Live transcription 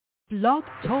Blog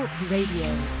Talk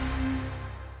Radio.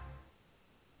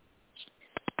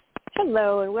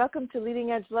 Hello, and welcome to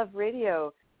Leading Edge Love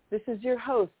Radio. This is your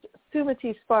host,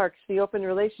 Sumati Sparks, the Open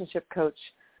Relationship Coach.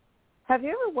 Have you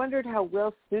ever wondered how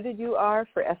well suited you are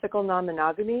for ethical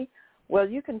non-monogamy? Well,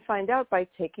 you can find out by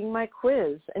taking my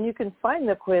quiz, and you can find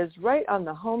the quiz right on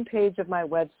the home page of my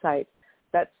website.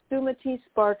 That's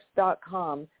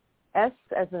sumatisparks.com. S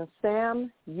as in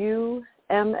Sam, U,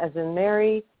 M as in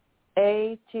Mary,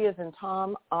 A, T as in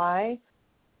Tom, I,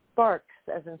 Sparks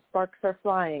as in sparks are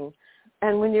flying.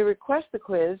 And when you request the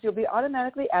quiz, you'll be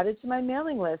automatically added to my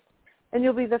mailing list, and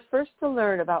you'll be the first to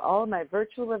learn about all of my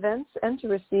virtual events and to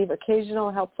receive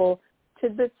occasional helpful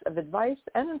tidbits of advice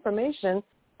and information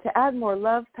to add more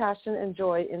love, passion, and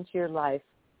joy into your life.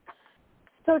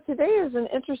 So today is an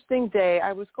interesting day.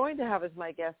 I was going to have as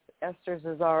my guest Esther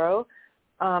Zazzaro.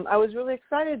 I was really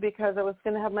excited because I was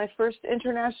going to have my first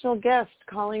international guest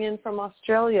calling in from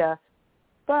Australia,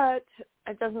 but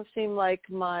it doesn't seem like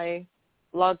my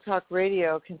Blog Talk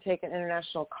Radio can take an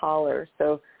international caller,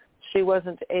 so she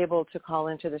wasn't able to call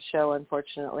into the show,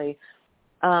 unfortunately.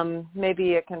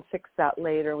 Maybe I can fix that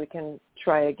later. We can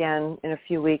try again in a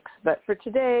few weeks. But for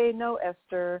today, no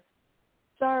Esther.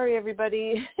 Sorry,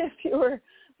 everybody, if you were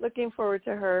looking forward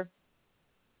to her.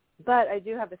 But I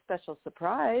do have a special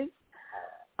surprise.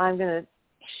 I'm going to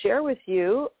share with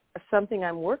you something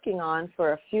I'm working on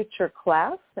for a future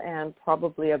class and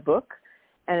probably a book,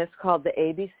 and it's called The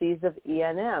ABCs of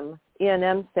ENM.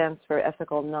 ENM stands for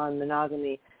Ethical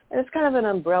Non-Monogamy, and it's kind of an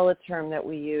umbrella term that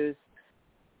we use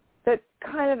that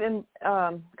kind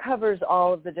of covers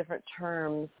all of the different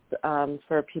terms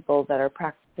for people that are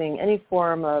practicing any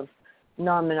form of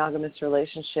non-monogamous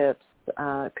relationships.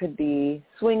 It could be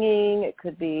swinging, it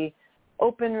could be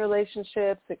open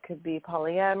relationships, it could be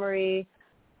polyamory,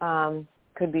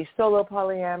 could be solo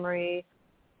polyamory.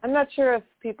 I'm not sure if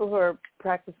people who are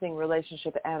practicing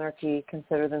relationship anarchy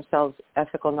consider themselves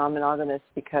ethical non-monogamous,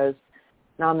 because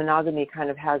non-monogamy kind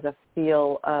of has a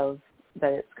feel of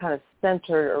that it's kind of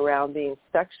centered around being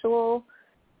sexual,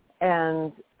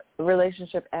 and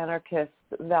relationship anarchists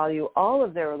value all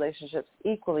of their relationships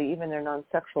equally, even their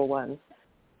non-sexual ones.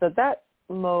 So that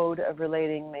mode of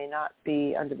relating may not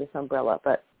be under this umbrella,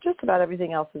 but just about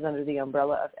everything else is under the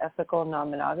umbrella of ethical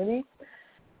non-monogamy.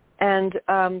 And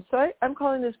so I'm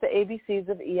calling this the ABCs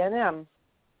of ENM.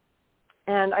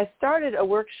 And I started a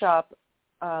workshop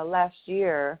last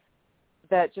year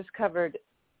that just covered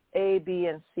A, B,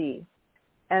 and C.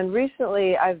 And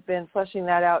recently I've been fleshing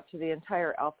that out to the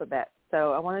entire alphabet.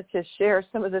 So I wanted to share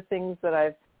some of the things that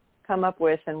I've come up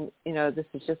with. And, you know, this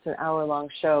is just an hour-long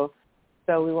show,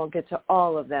 so we won't get to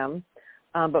all of them,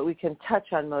 but we can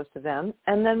touch on most of them.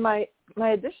 And then my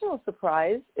additional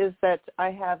surprise is that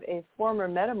I have a former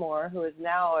metamor who is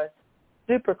now a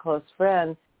super close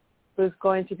friend who's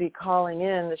going to be calling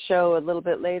in the show a little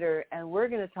bit later, and we're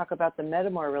going to talk about the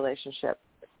metamor relationship.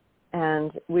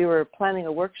 And we were planning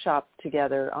a workshop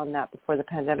together on that before the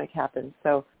pandemic happened,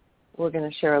 so we're going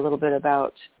to share a little bit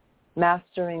about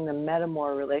mastering the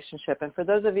metamor relationship. And for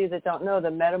those of you that don't know, the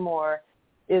metamor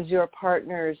is your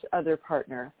partner's other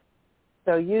partner.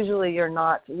 So usually you're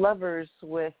not lovers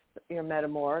with your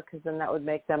metamor, because then that would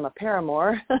make them a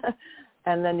paramour,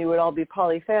 and then you would all be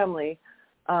polyfamily.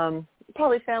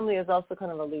 Polyfamily is also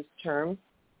kind of a loose term.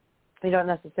 You don't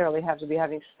necessarily have to be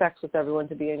having sex with everyone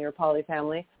to be in your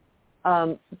polyfamily.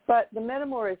 But the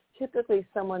metamor is typically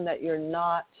someone that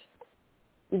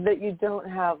that you don't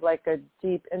have like a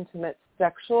deep, intimate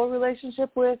sexual relationship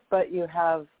with, but you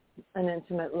have an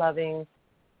intimate, loving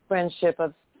friendship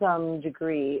of some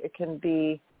degree. It can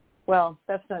be, well,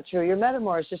 that's not true. Your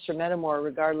metamor is just your metamor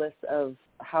regardless of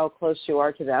how close you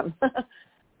are to them.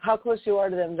 How close you are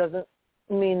to them doesn't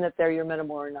mean that they're your metamor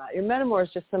or not. Your metamor is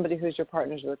just somebody who's your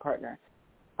partner's other partner.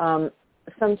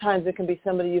 Sometimes it can be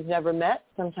somebody you've never met.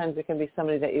 Sometimes it can be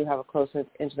somebody that you have a close and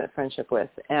intimate friendship with.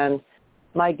 And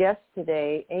my guest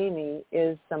today, Amy,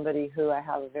 is somebody who I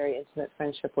have a very intimate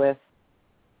friendship with.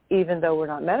 Even though we're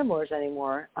not metamors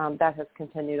anymore, that has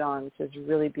continued on, which is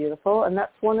really beautiful. And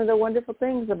that's one of the wonderful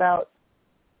things about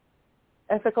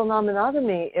ethical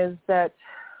non-monogamy, is that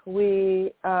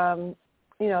we,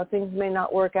 things may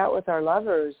not work out with our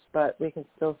lovers, but we can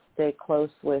still stay close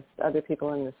with other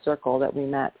people in the circle that we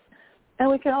met. And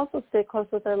we can also stay close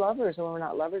with our lovers when we're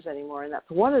not lovers anymore. And that's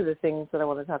one of the things that I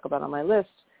want to talk about on my list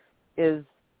is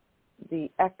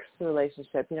the ex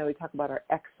relationship. You know, we talk about our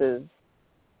exes.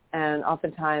 And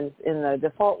oftentimes in the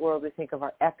default world, we think of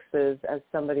our exes as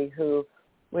somebody who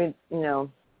we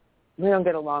don't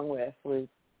get along with. We,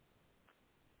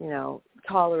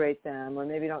 tolerate them, or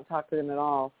maybe don't talk to them at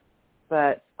all.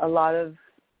 But a lot of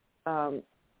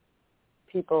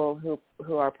people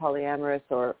who are polyamorous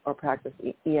or practice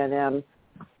ENM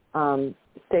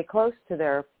stay close to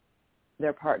their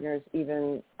partners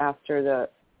even after the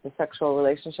sexual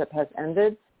relationship has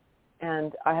ended.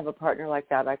 And I have a partner like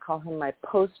that. I call him my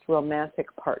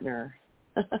post-romantic partner,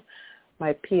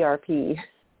 my PRP.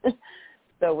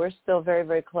 So we're still very,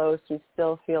 very close. We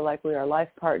still feel like we are life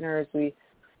partners. We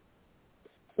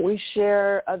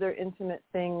share other intimate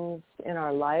things in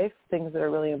our life, things that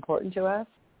are really important to us,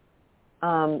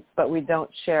 but we don't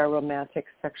share romantic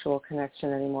sexual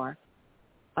connection anymore.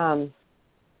 So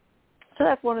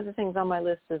that's one of the things on my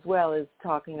list as well, is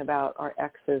talking about our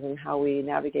exes and how we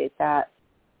navigate that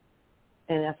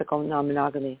in ethical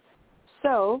non-monogamy.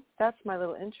 So that's my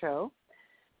little intro.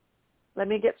 Let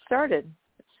me get started.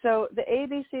 So the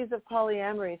ABCs of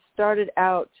polyamory started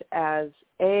out as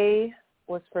A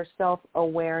was for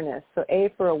self-awareness. So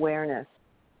A for awareness.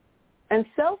 And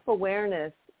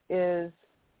self-awareness is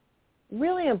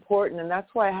really important, and that's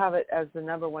why I have it as the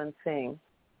number one thing.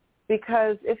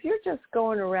 Because if you're just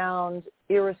going around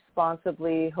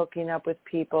irresponsibly hooking up with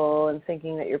people and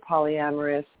thinking that you're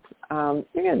polyamorous,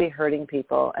 you're going to be hurting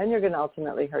people, and you're going to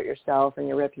ultimately hurt yourself and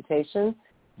your reputation.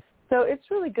 So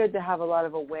it's really good to have a lot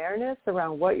of awareness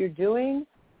around what you're doing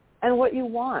and what you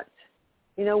want.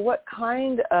 You know, what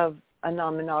kind of a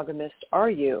non-monogamist are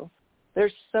you?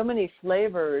 There's so many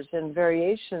flavors and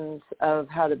variations of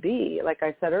how to be. Like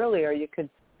I said earlier, you could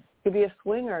be a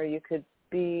swinger. You could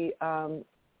be,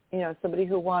 somebody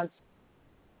who wants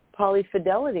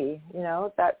polyfidelity. You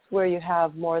know, that's where you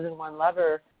have more than one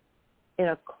lover in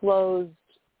a closed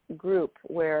group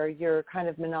where you're kind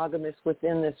of monogamous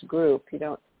within this group. You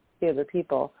don't see other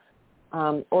people.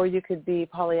 Or you could be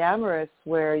polyamorous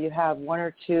where you have one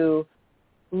or two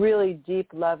really deep,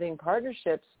 loving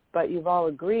partnerships, but you've all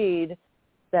agreed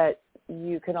that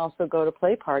you can also go to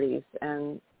play parties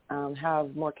and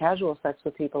have more casual sex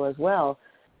with people as well.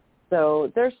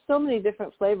 So there's so many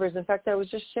different flavors. In fact, I was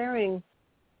just sharing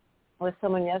with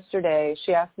someone yesterday.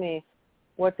 She asked me,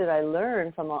 what did I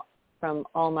learn from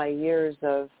all my years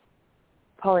of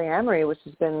polyamory, which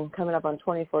has been coming up on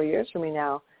 24 years for me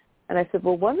now. And I said,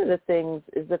 well, one of the things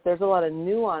is that there's a lot of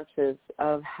nuances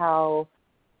of how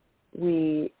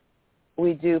we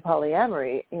do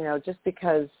polyamory. You know, just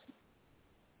because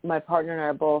my partner and I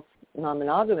are both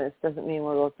non-monogamous doesn't mean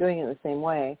we're both doing it the same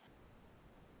way.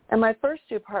 And my first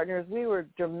two partners, we were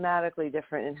dramatically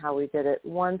different in how we did it.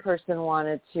 One person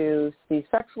wanted to see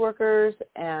sex workers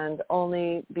and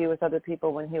only be with other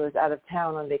people when he was out of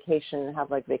town on vacation and have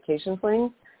like vacation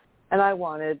flings. And I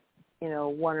wanted,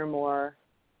 one or more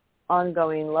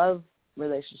ongoing love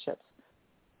relationships.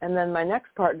 And then my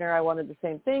next partner, I wanted the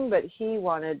same thing, but he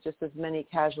wanted just as many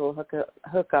casual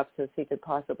hookups as he could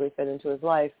possibly fit into his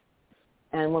life.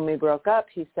 And when we broke up,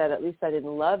 he said, at least I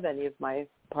didn't love any of my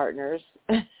partners.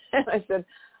 And I said,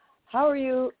 how are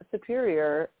you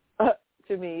superior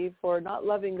to me for not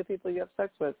loving the people you have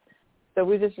sex with? So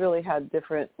we just really had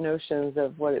different notions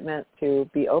of what it meant to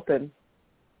be open.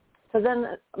 So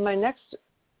then my next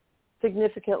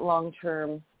significant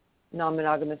long-term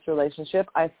non-monogamous relationship,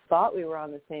 I thought we were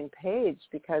on the same page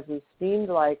because we seemed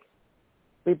like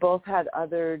we both had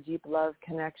other deep love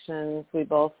connections. We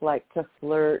both liked to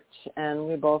flirt, and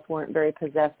we both weren't very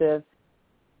possessive.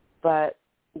 But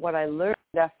what I learned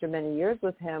after many years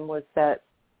with him was that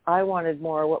I wanted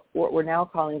more what we're now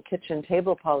calling kitchen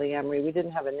table polyamory. We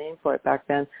didn't have a name for it back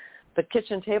then, but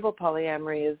kitchen table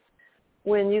polyamory is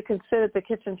when you can sit at the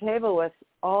kitchen table with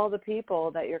all the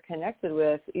people that you're connected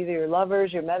with, either your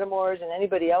lovers, your metamors, and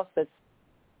anybody else that's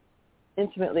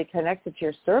intimately connected to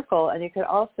your circle, and you can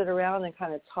all sit around and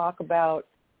kind of talk about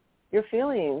your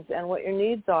feelings and what your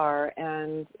needs are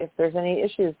and if there's any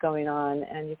issues going on,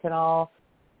 and you can all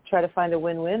try to find a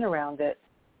win-win around it.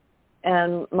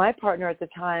 And my partner at the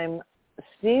time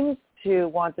seemed to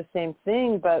want the same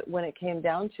thing, but when it came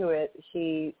down to it,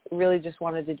 he really just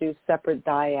wanted to do separate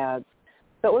dyads.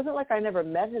 So it wasn't like I never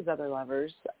met his other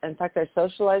lovers. In fact, I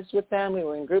socialized with them. We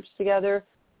were in groups together.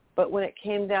 But when it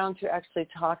came down to actually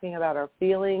talking about our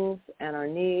feelings and our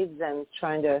needs and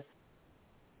trying to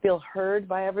feel heard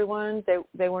by everyone,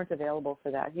 they weren't available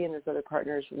for that. He and his other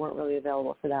partners weren't really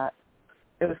available for that.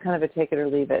 It was kind of a take it or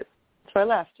leave it. So I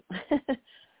left.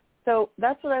 So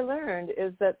that's what I learned,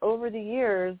 is that over the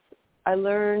years, I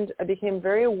became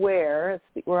very aware.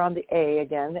 We're on the A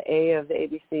again, the A of the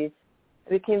ABCs. I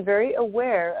became very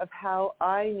aware of how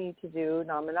I need to do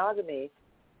non-monogamy.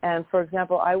 And, for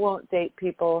example, I won't date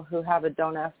people who have a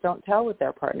don't ask, don't tell with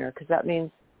their partner, because that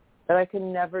means that I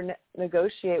can never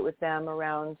negotiate with them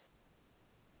around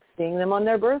seeing them on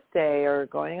their birthday or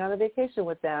going on a vacation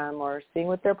with them or seeing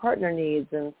what their partner needs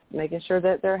and making sure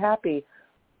that they're happy.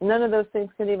 none of those things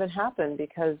can even happen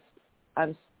because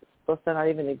I'm supposed to not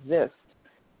even exist.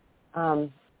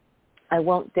 I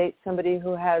won't date somebody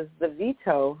who has the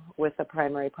veto with a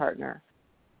primary partner.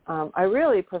 I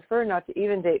really prefer not to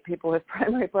even date people with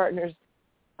primary partners,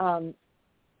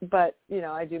 but,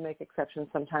 I do make exceptions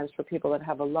sometimes for people that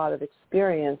have a lot of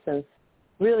experience and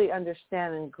really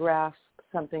understand and grasp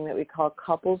something that we call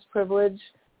couples privilege,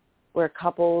 where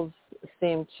couples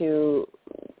seem to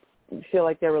feel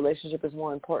like their relationship is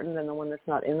more important than the one that's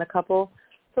not in the couple.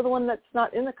 So the one that's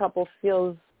not in the couple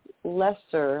feels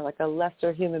lesser, like a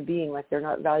lesser human being, like they're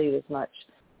not valued as much.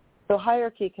 So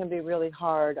hierarchy can be really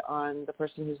hard on the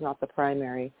person who's not the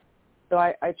primary. So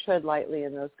I tread lightly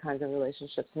in those kinds of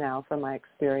relationships now from my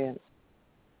experience.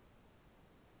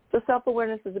 So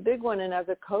self-awareness is a big one, and as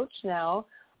a coach now,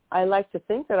 I like to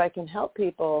think that I can help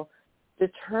people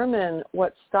determine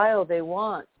what style they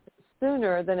want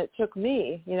sooner than it took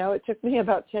me. It took me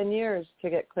about 10 years to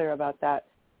get clear about that.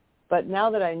 But now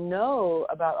that I know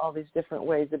about all these different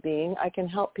ways of being, I can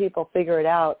help people figure it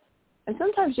out. And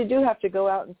sometimes you do have to go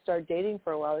out and start dating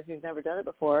for a while if you've never done it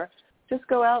before. Just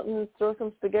go out and throw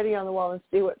some spaghetti on the wall and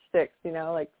see what sticks,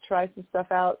 like try some stuff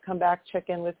out, come back, check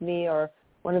in with me or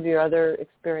one of your other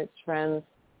experienced friends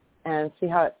and see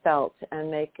how it felt and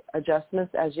make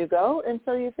adjustments as you go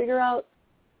until you figure out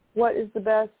what is the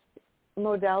best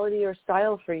modality or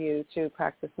style for you to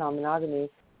practice non-monogamy.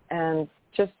 And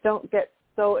just don't get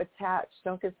so attached,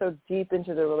 don't get so deep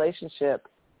into the relationship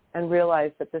and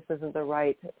realize that this isn't the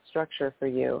right structure for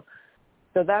you.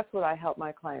 So that's what I help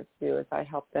my clients do, is I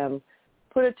help them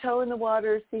put a toe in the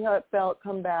water, see how it felt,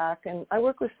 come back. And I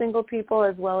work with single people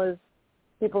as well as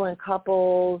people in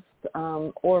couples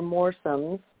or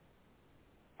moresomes.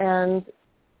 And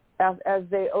as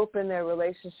they open their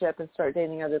relationship and start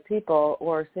dating other people,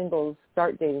 or singles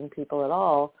start dating people at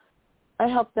all, I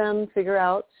help them figure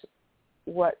out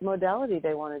what modality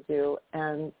they want to do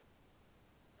and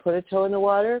put a toe in the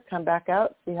water, come back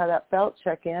out, see how that felt,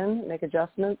 check in, make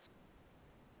adjustments.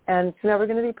 And it's never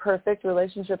going to be perfect.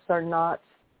 Relationships are not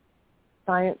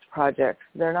science projects.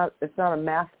 It's not a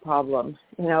math problem.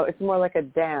 It's more like a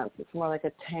dance. It's more like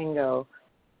a tango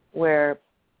where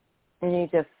you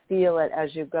need to feel it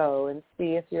as you go and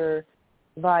see if you're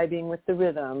vibing with the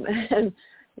rhythm. And,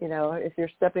 if you're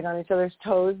stepping on each other's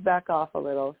toes, back off a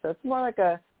little. So it's more like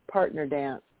a partner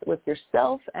dance with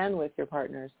yourself and with your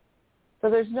partners. So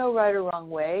there's no right or wrong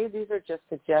way. These are just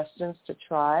suggestions to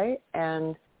try.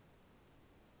 And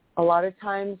a lot of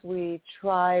times we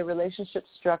try relationship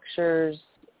structures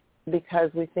because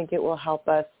we think it will help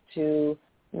us to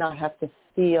not have to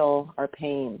feel our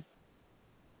pain.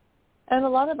 And a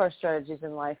lot of our strategies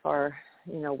in life are,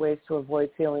 ways to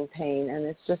avoid feeling pain, and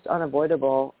it's just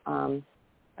unavoidable.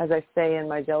 As I say in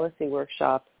my jealousy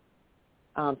workshop,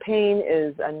 pain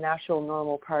is a natural,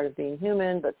 normal part of being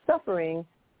human, but suffering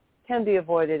can be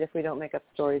avoided if we don't make up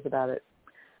stories about it.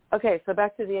 Okay, so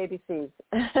back to the ABCs.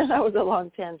 That was a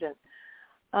long tangent.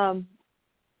 The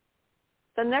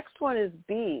next one is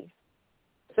B.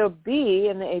 So B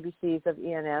in the ABCs of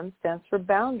E&M stands for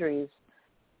boundaries.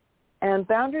 And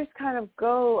boundaries kind of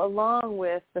go along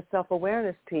with the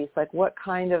self-awareness piece, like what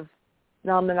kind of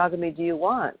non-monogamy do you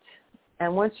want?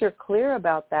 And once you're clear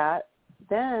about that,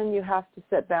 then you have to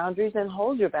set boundaries and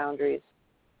hold your boundaries.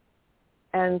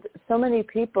 And so many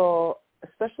people,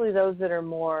 especially those that are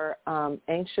more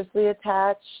anxiously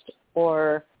attached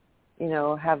or,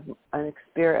 have an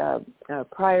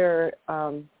prior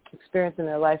experience in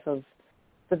their life of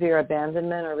severe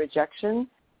abandonment or rejection,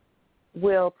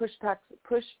 will push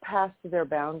past their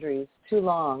boundaries too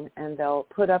long, and they'll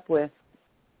put up with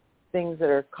things that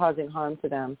are causing harm to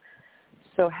them.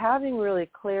 So having really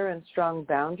clear and strong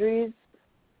boundaries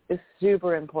is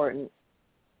super important.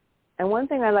 And one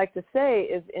thing I like to say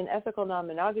is in ethical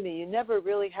non-monogamy, you never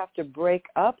really have to break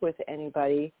up with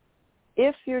anybody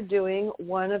if you're doing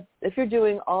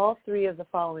all three of the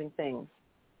following things.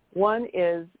 One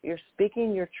is you're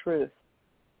speaking your truth.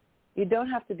 You don't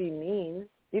have to be mean.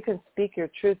 You can speak your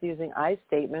truth using I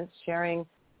statements, sharing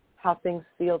how things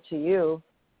feel to you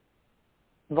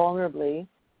vulnerably,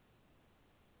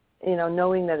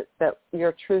 knowing that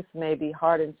your truth may be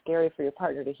hard and scary for your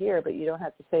partner to hear, but you don't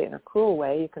have to say it in a cruel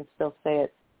way. You can still say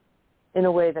it in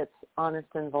a way that's honest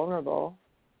and vulnerable.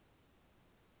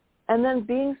 And then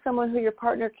being someone who your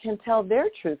partner can tell their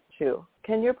truth to.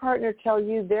 Can your partner tell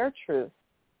you their truth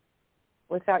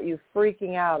without you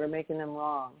freaking out or making them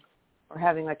wrong or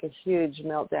having like a huge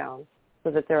meltdown so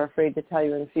that they're afraid to tell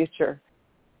you in the future?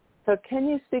 So can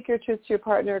you speak your truth to your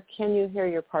partner? Can you hear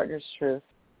your partner's truth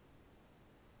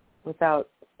without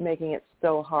making it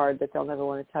so hard that they'll never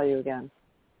want to tell you again?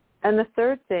 And the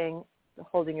third thing,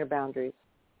 holding your boundaries.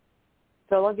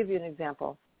 So I'll give you an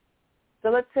example. So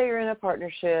let's say you're in a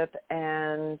partnership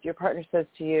and your partner says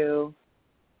to you,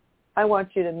 I want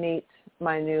you to meet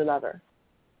my new lover.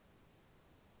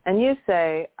 And you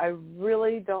say, I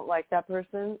really don't like that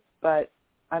person, but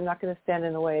I'm not going to stand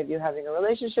in the way of you having a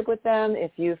relationship with them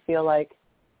if you feel like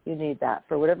you need that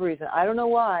for whatever reason. I don't know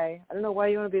why. I don't know why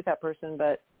you want to be with that person,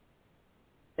 but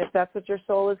if that's what your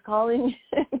soul is calling,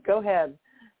 go ahead.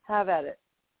 Have at it.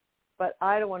 But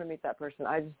I don't want to meet that person.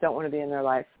 I just don't want to be in their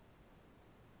life.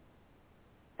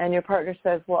 And your partner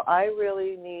says, well, I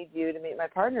really need you to meet my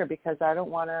partner because I don't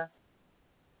want to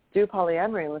do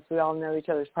polyamory unless we all know each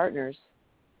other's partners.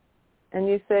 And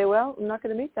you say, well, I'm not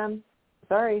going to meet them.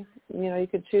 Sorry. You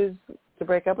could choose to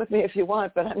break up with me if you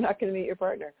want, but I'm not going to meet your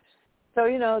partner.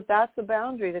 So, that's the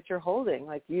boundary that you're holding.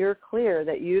 Like, you're clear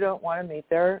that you don't want to meet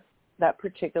that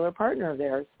particular partner of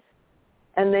theirs.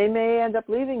 And they may end up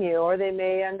leaving you, or they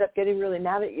may end up getting really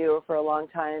mad at you for a long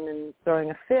time and throwing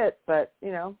a fit, but,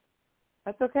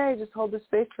 that's okay. Just hold the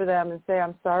space for them and say,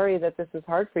 I'm sorry that this is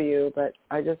hard for you, but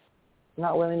I'm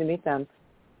not willing to meet them.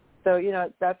 So,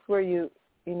 that's where you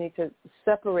need to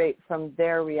separate from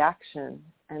their reaction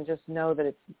and just know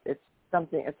that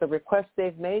it's a request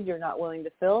they've made you're not willing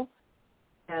to fill.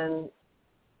 And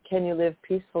can you live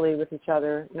peacefully with each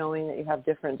other knowing that you have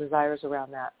different desires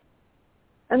around that?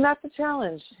 And that's a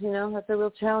challenge. That's a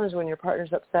real challenge when your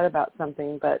partner's upset about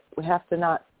something, but we have to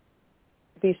not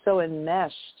be so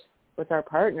enmeshed with our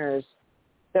partners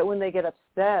that when they get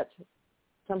upset,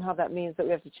 somehow that means that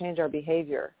we have to change our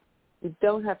behavior. You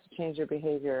don't have to change your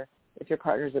behavior if your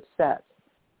partner's upset.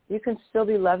 You can still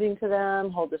be loving to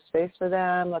them, hold the space for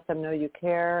them, let them know you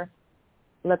care,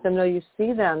 let them know you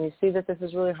see them. You see that this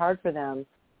is really hard for them,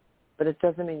 but it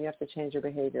doesn't mean you have to change your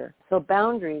behavior. So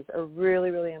boundaries are really,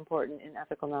 really important in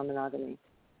ethical non-monogamy,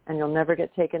 and you'll never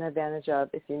get taken advantage of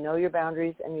if you know your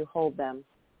boundaries and you hold them.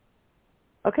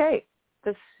 Okay,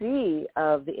 the C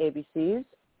of the ABCs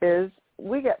is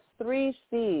we get 3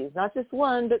 C's, not just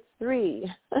one, but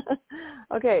 3.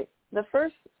 Okay, the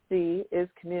first C is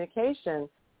communication.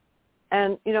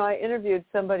 And, I interviewed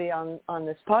somebody on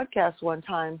this podcast one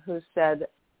time who said,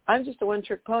 I'm just a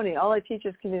one-trick pony. All I teach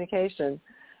is communication.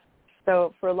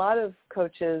 So for a lot of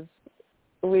coaches,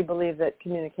 we believe that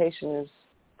communication is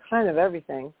kind of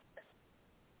everything.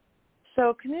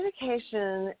 So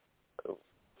communication,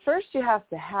 first you have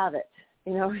to have it.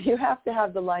 You have to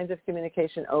have the lines of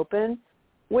communication open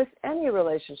with any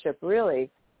relationship, really.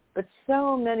 But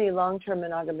so many long-term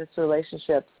monogamous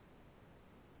relationships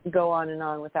go on and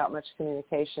on without much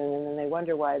communication, and then they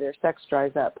wonder why their sex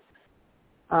dries up.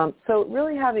 So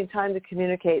really having time to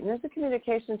communicate. And there's a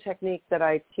communication technique that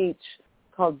I teach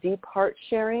called deep heart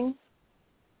sharing.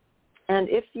 And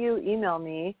if you email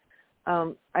me,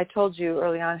 I told you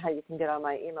early on how you can get on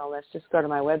my email list. Just go to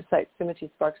my website,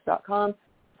 sumatisparks.com,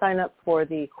 sign up for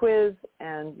the quiz,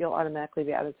 and you'll automatically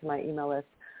be added to my email list.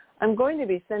 I'm going to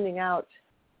be sending out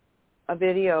a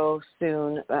video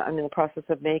soon. I'm in the process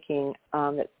of making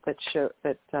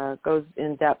that goes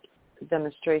in-depth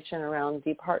demonstration around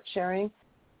deep heart sharing.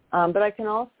 But I can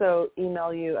also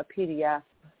email you a PDF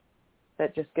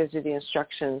that just gives you the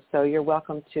instructions. So you're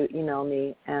welcome to email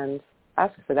me and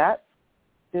ask for that.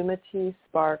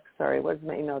 Sumatisparks, what is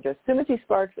my email address?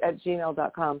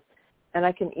 sumatisparks@gmail.com. And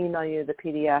I can email you the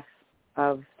PDF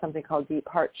of something called deep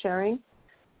heart sharing.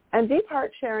 And deep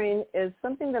heart sharing is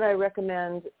something that I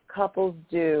recommend couples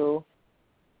do,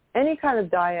 any kind of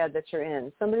dyad that you're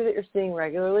in, somebody that you're seeing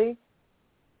regularly,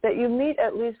 that you meet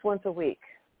at least once a week.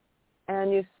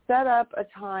 And you set up a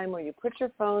time where you put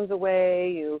your phones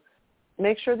away, you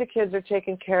make sure the kids are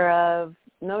taken care of,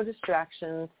 no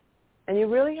distractions, and you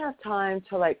really have time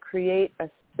to create a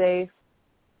safe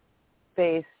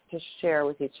space to share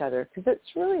with each other, because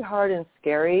it's really hard and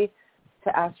scary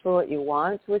to ask for what you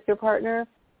want with your partner.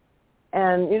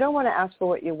 And you don't want to ask for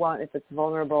what you want if it's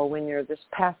vulnerable when you're just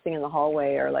passing in the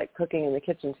hallway or cooking in the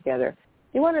kitchen together.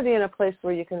 You want to be in a place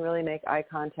where you can really make eye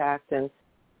contact and,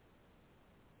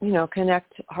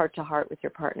 connect heart to heart with your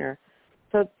partner.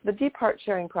 So the deep heart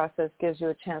sharing process gives you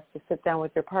a chance to sit down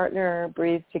with your partner,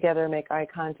 breathe together, make eye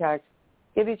contact,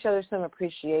 give each other some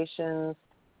appreciations.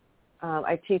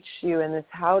 I teach you in this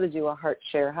how to do a heart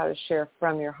share, how to share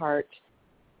from your heart.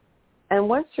 And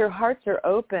once your hearts are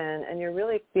open and you're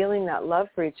really feeling that love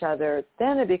for each other,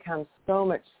 then it becomes so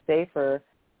much safer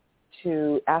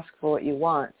to ask for what you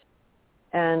want.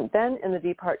 And then in the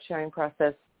deep heart sharing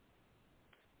process,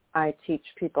 I teach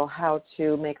people how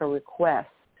to make a request.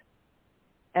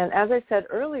 And as I said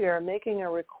earlier, making a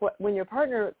request, when your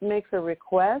partner makes a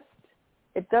request,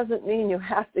 it doesn't mean you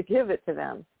have to give it to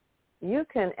them. You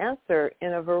can answer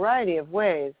in a variety of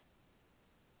ways.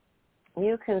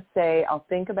 you can say, I'll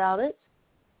think about it.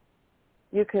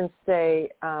 You can say,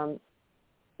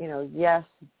 yes,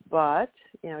 but,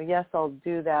 yes, I'll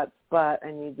do that, but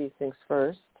I need these things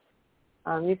first.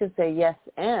 You can say yes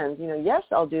and, yes,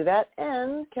 I'll do that,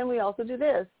 and can we also do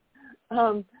this?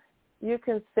 You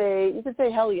can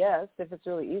say hell yes if it's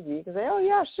really easy. You can say, oh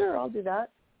yeah, sure, I'll do that.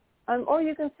 Or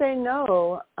you can say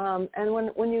no. And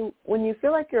when you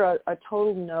feel like you're a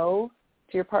total no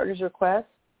to your partner's request,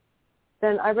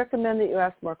 then I recommend that you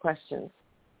ask more questions.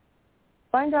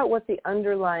 Find out what the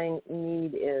underlying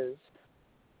need is.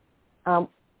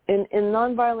 In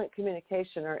nonviolent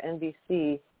communication, or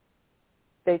NVC,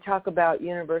 they talk about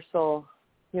universal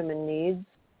human needs,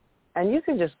 and you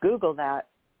can just Google that,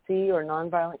 C or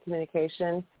nonviolent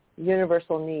communication,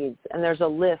 universal needs, and there's a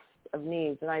list of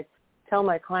needs, and I tell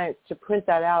my clients to print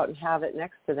that out and have it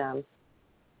next to them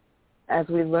as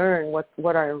we learn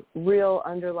what our real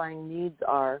underlying needs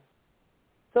are.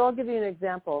 So I'll give you an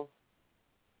example.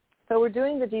 So we're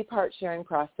doing the deep heart sharing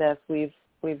process. We've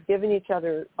given each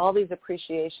other all these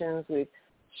appreciations. We've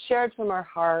shared from our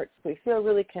hearts. We feel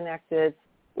really connected.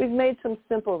 We've made some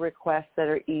simple requests that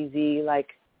are easy, like,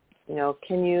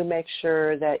 can you make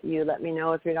sure that you let me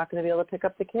know if you're not going to be able to pick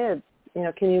up the kids?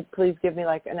 Can you please give me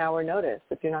like an hour notice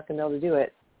if you're not going to be able to do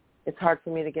it? It's hard for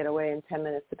me to get away in 10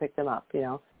 minutes to pick them up,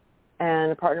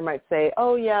 And a partner might say,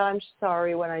 oh, yeah, I'm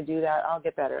sorry, when I do that, I'll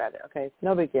get better at it. Okay, it's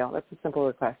no big deal. That's a simple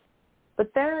request.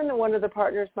 But then one of the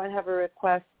partners might have a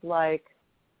request like,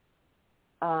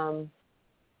 can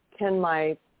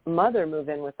my mother move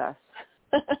in with us?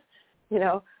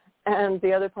 And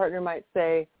the other partner might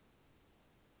say,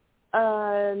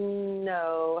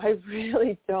 no, I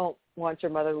really don't want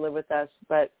your mother to live with us,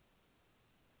 but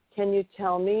can you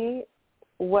tell me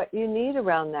what you need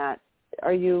around that?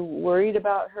 Are you worried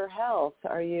about her health?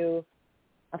 Are you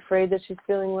afraid that she's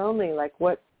feeling lonely? Like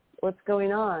what's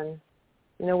going on?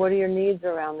 What are your needs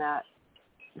around that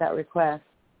request?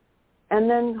 And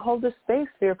then hold the space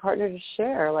for your partner to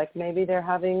share. Like maybe they're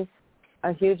having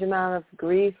a huge amount of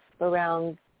grief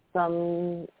around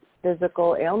some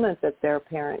physical ailment that their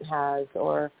parent has,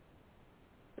 or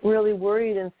really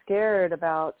worried and scared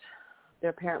about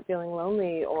their parent feeling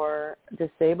lonely or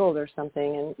disabled or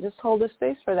something, and just hold a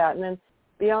space for that, and then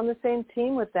be on the same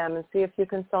team with them and see if you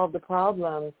can solve the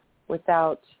problem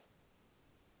without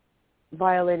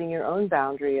violating your own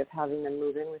boundary of having them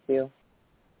move in with you.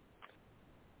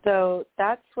 So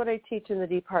that's what I teach in the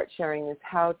Deep Heart Sharing, is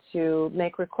how to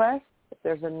make requests. If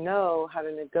there's a no, how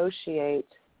to negotiate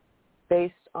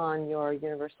based on your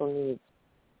universal needs.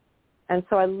 And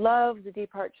so I love the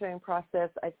Deep Heart Sharing process.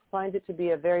 I find it to be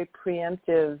a very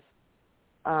preemptive,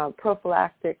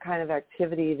 prophylactic kind of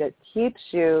activity that keeps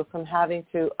you from having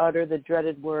to utter the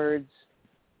dreaded words,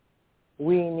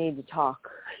 we need to talk.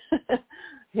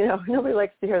 Nobody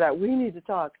likes to hear that, we need to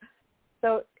talk.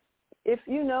 So if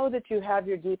you know that you have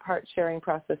your Deep Heart Sharing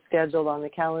process scheduled on the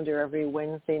calendar every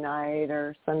Wednesday night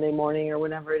or Sunday morning or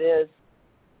whenever it is,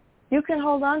 you can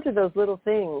hold on to those little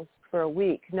things for a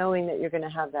week, knowing that you're going to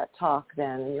have that talk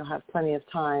then, and you'll have plenty of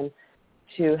time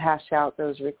to hash out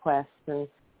those requests and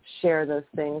share those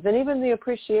things. And even the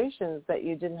appreciations that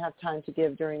you didn't have time to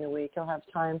give during the week, you'll have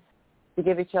time to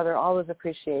give each other all those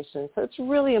appreciations. So it's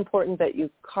really important that you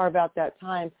carve out that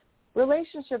time.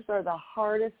 Relationships are the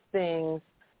hardest things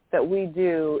that we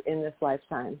do in this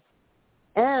lifetime.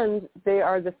 And they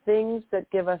are the things that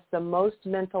give us the most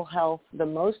mental health, the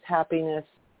most happiness,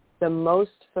 the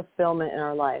most fulfillment in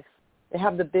our life. They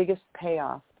have the biggest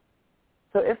payoff.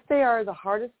 So if they are the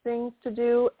hardest things to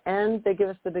do and they give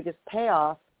us the biggest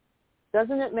payoff,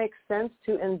 doesn't it make sense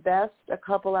to invest a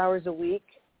couple hours a week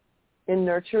in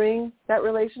nurturing that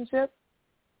relationship?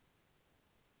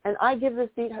 And I give this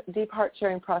deep heart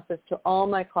sharing process to all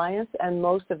my clients, and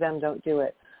most of them don't do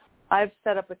it. I've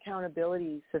set up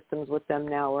accountability systems with them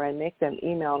now where I make them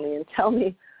email me and tell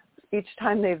me each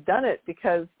time they've done it,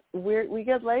 because we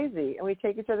get lazy and we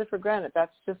take each other for granted.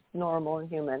 That's just normal and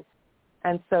human.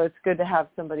 And so it's good to have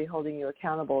somebody holding you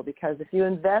accountable, because if you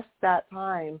invest that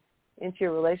time into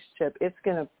your relationship, it's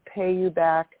going to pay you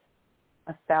back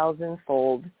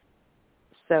 1,000-fold.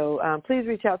 So please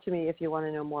reach out to me if you want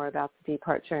to know more about the Deep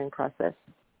Heart Sharing process.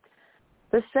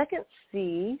 The second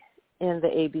C in the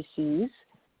ABCs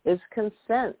is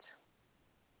consent.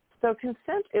 So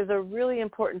consent is a really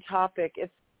important topic.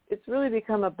 It's really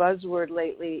become a buzzword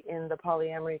lately in the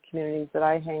polyamory communities that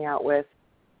I hang out with.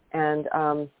 And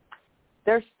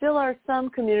there still are some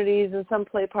communities and some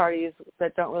play parties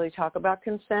that don't really talk about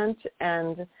consent.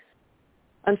 And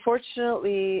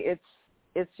unfortunately,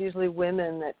 it's usually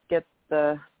women that get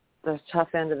the tough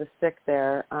end of the stick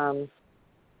there.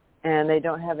 and they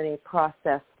don't have any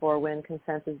process for when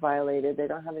consent is violated. They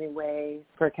don't have any way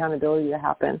for accountability to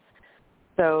happen.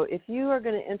 So if you are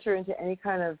going to enter into any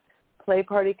kind of play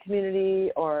party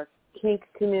community or kink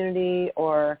community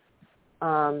or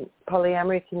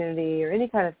polyamory community or any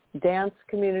kind of dance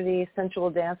community, sensual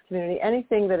dance community,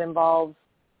 anything that involves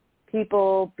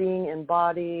people being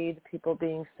embodied, people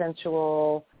being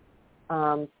sensual,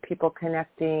 people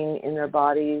connecting in their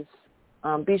bodies,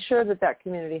 be sure that that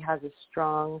community has a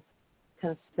strong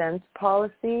consent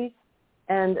policy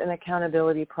and an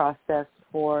accountability process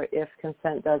for if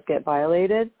consent does get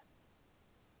violated.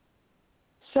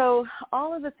 So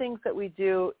all of the things that we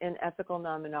do in ethical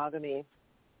non-monogamy,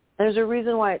 there's a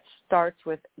reason why it starts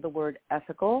with the word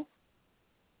ethical.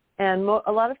 And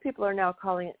a lot of people are now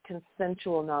calling it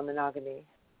consensual non-monogamy.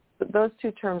 But those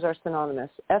two terms are synonymous,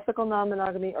 ethical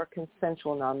non-monogamy or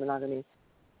consensual non-monogamy.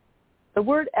 The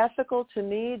word ethical to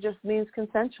me just means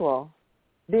consensual.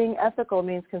 Being ethical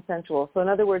means consensual. So in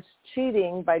other words,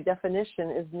 cheating by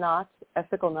definition is not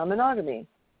ethical non-monogamy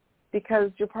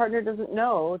because your partner doesn't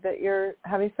know that you're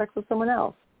having sex with someone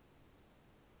else.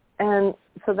 And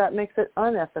so that makes it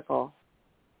unethical.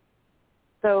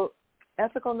 So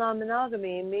ethical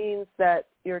non-monogamy means that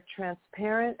you're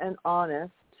transparent and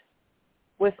honest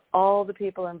with all the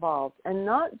people involved, and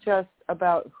not just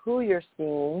about who you're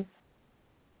seeing,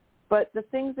 but the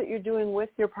things that you're doing with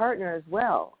your partner as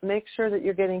well. Make sure that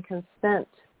you're getting consent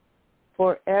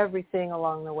for everything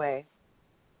along the way.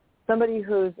 Somebody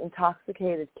who's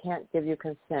intoxicated can't give you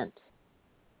consent.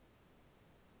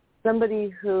 Somebody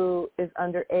who is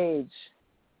underage,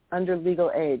 under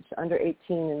legal age, under 18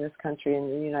 in this country, in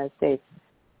the United States,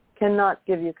 cannot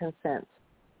give you consent.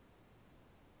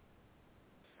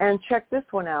 And check this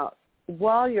one out.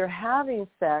 While you're having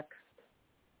sex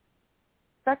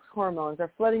hormones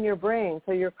are flooding your brain,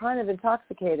 so you're kind of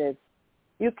intoxicated.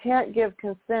 You can't give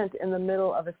consent in the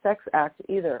middle of a sex act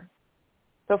either.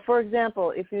 So, for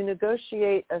example, if you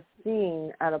negotiate a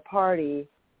scene at a party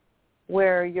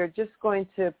where you're just going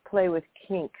to play with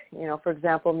kink, for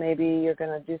example, maybe you're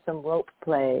going to do some rope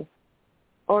play,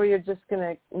 or you're just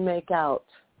going to make out,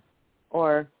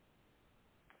 or,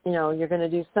 you're going to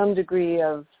do some degree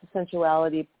of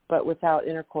sensuality but without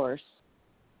intercourse.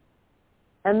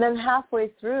 And then halfway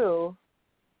through,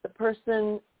 the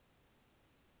person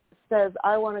says,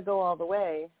 I want to go all the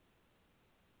way.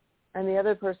 And the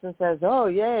other person says, oh,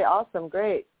 yay, awesome,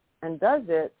 great, and does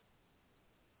it.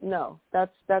 No,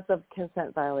 that's a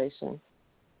consent violation.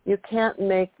 You can't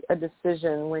make a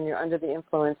decision when you're under the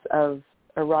influence of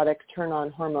erotic turn-on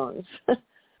hormones.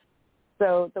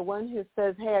 So the one who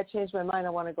says, hey, I changed my mind, I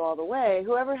want to go all the way,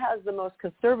 whoever has the most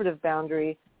conservative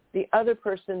boundary, the other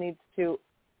person needs to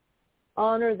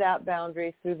honor that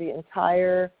boundary through the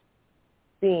entire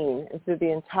scene and through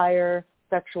the entire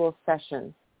sexual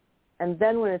session. And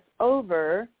then when it's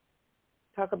over,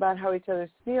 talk about how each other's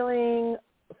feeling,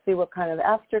 see what kind of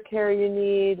aftercare you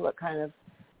need, what kind of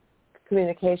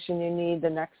communication you need the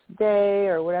next day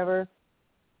or whatever.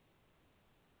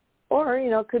 Or,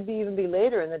 it could even be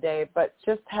later in the day, but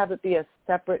just have it be a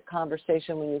separate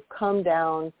conversation when you come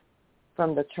down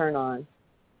from the turn on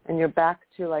and you're back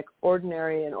to an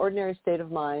ordinary state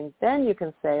of mind. Then you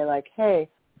can say hey,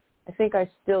 I think I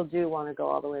still do want to go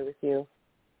all the way with you,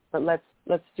 but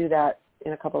let's do that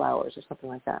in a couple hours or something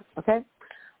like that. Okay?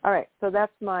 All right. So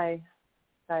that's my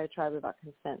diatribe about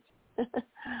consent.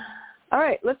 All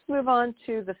right. Let's move on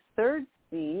to the third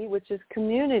C, which is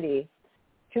community.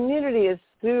 Community is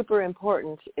super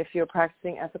important if you're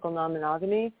practicing ethical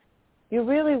non-monogamy. You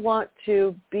really want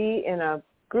to be in a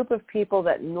group of people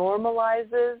that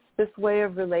normalizes this way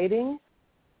of relating.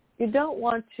 You don't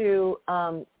want to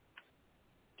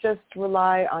just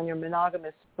rely on your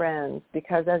monogamous friends,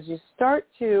 because as you start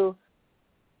to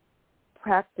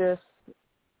practice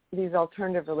these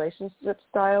alternative relationship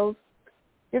styles,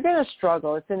 you're going to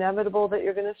struggle. It's inevitable that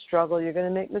you're going to struggle. You're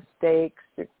going to make mistakes.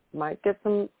 You might get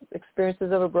some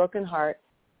experiences of a broken heart.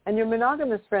 And your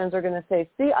monogamous friends are going to say,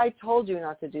 see, I told you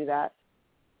not to do that.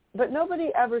 But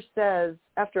nobody ever says,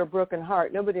 after a broken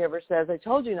heart, nobody ever says, I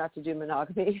told you not to do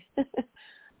monogamy.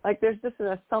 There's just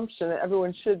an assumption that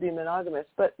everyone should be monogamous.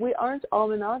 But we aren't all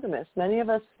monogamous. Many of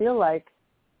us feel like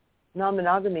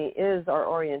non-monogamy is our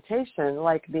orientation,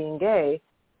 like being gay.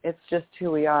 It's just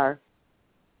who we are.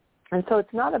 And so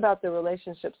it's not about the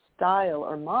relationship style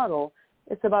or model.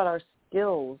 It's about our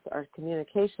skills, our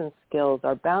communication skills,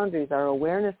 our boundaries, our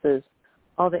awarenesses,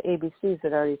 all the ABCs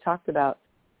that I already talked about.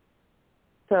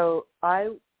 So I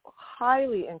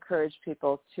highly encourage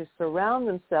people to surround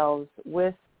themselves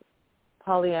with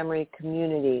polyamory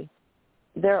community.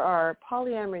 There are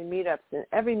polyamory meetups in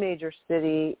every major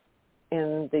city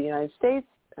in the United States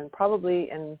and probably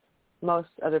in most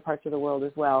other parts of the world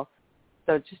as well.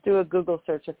 So just do a Google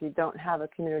search if you don't have a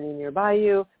community nearby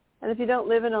you. And if you don't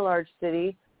live in a large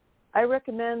city, I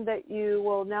recommend that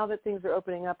now that things are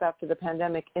opening up after the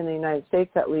pandemic in the United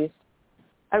States at least,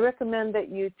 I recommend that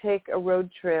you take a road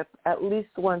trip at least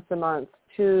once a month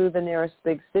to the nearest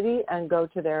big city and go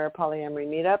to their polyamory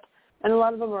meetup. And a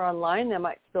lot of them are online. They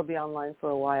might still be online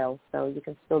for a while, so you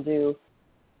can still do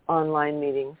online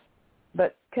meetings.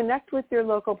 But connect with your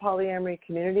local polyamory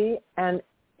community and,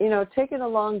 take it a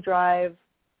long drive,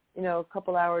 a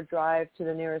couple-hour drive to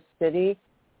the nearest city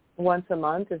once a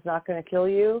month is not going to kill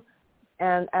you.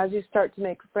 And as you start to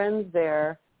make friends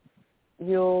there,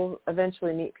 you'll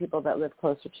eventually meet people that live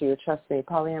closer to you. Trust me,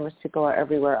 polyamorous people are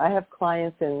everywhere. I have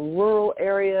clients in rural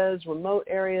areas, remote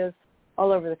areas,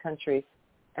 all over the country,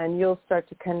 and you'll start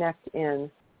to connect in.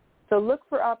 So look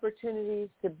for opportunities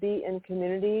to be in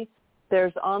community.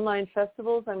 There's online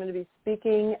festivals. I'm going to be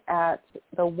speaking at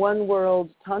the One World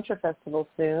Tantra Festival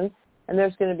soon, and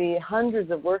there's going to be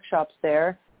hundreds of workshops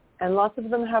there, and lots of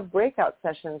them have breakout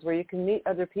sessions where you can meet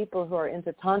other people who are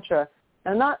into Tantra.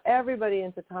 Now, not everybody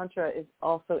into Tantra is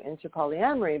also into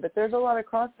polyamory, but there's a lot of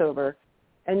crossover,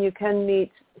 and you can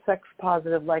meet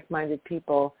sex-positive, like-minded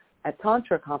people at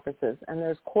Tantra conferences, and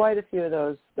there's quite a few of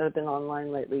those that have been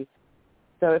online lately.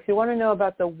 So if you want to know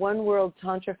about the One World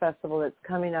Tantra Festival that's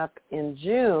coming up in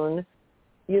June,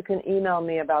 you can email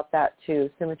me about that too,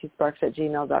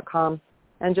 sumatisparks@gmail.com,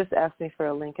 and just ask me for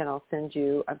a link, and I'll send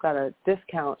you. I've got a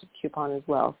discount coupon as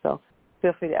well, so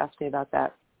feel free to ask me about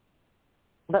that.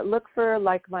 But look for a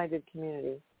like-minded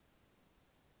community.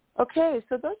 Okay,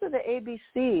 so those are the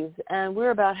ABCs, and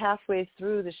we're about halfway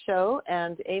through the show,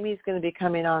 and Amy's going to be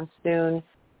coming on soon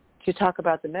to talk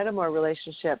about the Metamor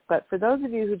relationship. But for those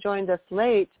of you who joined us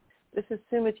late, this is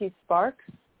Sumati Sparks,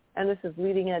 and this is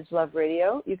Leading Edge Love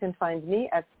Radio. You can find me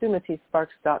at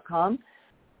sumatisparks.com.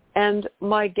 And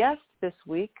my guest this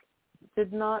week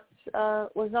was not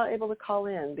able to call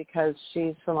in because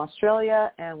she's from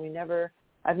Australia, and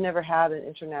I've never had an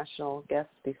international guest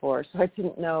before, so I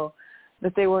didn't know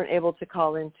that they weren't able to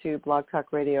call into Blog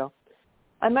Talk Radio.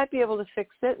 I might be able to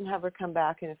fix it and have her come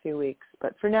back in a few weeks.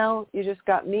 But for now, you just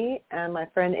got me and my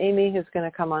friend Amy, who's going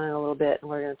to come on in a little bit, and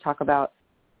we're going to talk about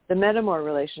the Metamor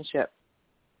relationship.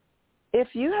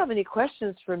 If you have any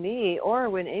questions for me or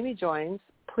when Amy joins,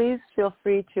 please feel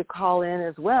free to call in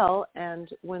as well.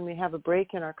 And when we have a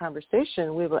break in our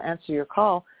conversation, we will answer your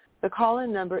call. The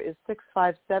call-in number is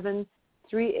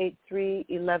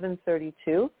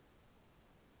 657-383-1132.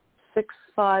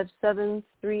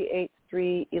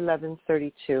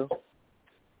 657-383-1132.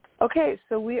 Okay,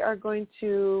 so we are going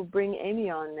to bring Amy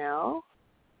on now.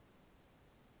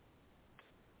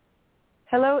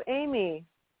 Hello, Amy.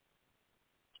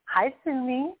 Hi,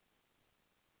 Sumi.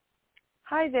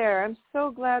 Hi there. I'm so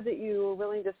glad that you were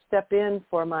willing to step in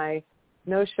for my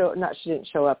she didn't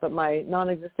show up, but my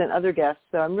non-existent other guest.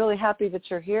 So I'm really happy that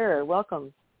you're here.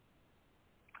 Welcome.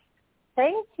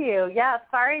 Thank you. Yeah,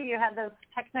 sorry you had those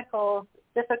technical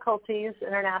difficulties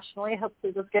internationally.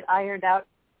 Hopefully those get ironed out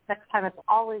next time. It's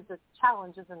always a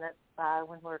challenge, isn't it,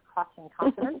 when we're crossing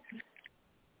continents?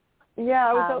 Yeah,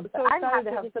 I was so excited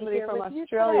to have somebody from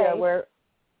Australia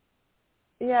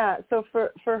so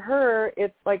for her,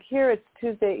 it's like here it's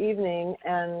Tuesday evening,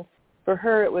 and for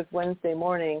her it was Wednesday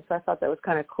morning, so I thought that was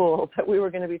kind of cool that we were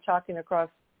going to be talking across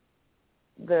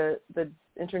the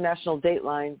international date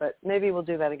line, but maybe we'll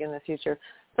do that again in the future.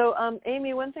 So,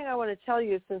 Amy, one thing I want to tell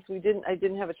you, since I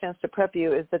didn't have a chance to prep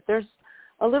you, is that there's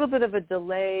a little bit of a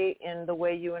delay in the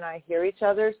way you and I hear each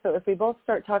other. So if we both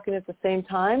start talking at the same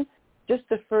time, just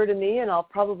defer to me, and I'll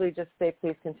probably just say,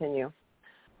 please continue.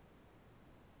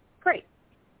 Great.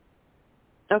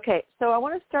 Okay, so I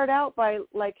want to start out by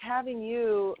having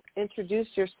you introduce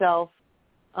yourself.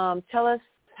 Tell us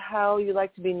how you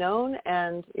like to be known,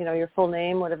 and your full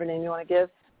name, whatever name you want to give,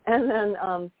 and then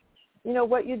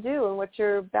what you do and what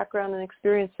your background and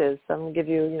experience is. So I'm going to give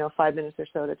you 5 minutes or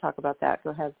so to talk about that. Go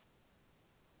ahead.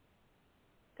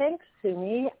 Thanks,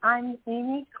 Sumi. I'm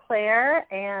Amy Clare,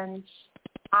 and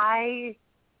I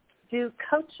do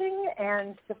coaching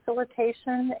and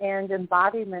facilitation and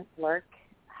embodiment work,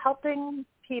 helping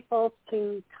people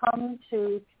to come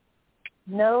to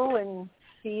know and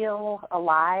feel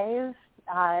alive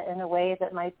in a way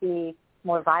that might be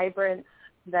more vibrant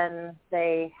than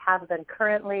they have been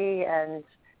currently, and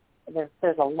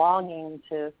there's a longing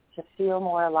to feel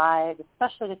more alive,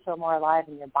 especially to feel more alive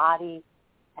in your body,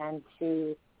 and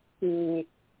to be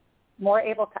more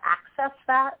able to access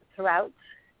that throughout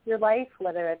your life,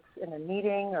 whether it's in a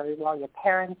meeting or while you're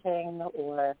parenting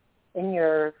or in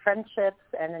your friendships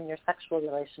and in your sexual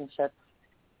relationships.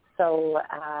 so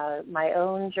my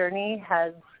own journey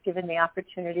has given me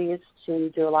opportunities to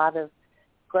do a lot of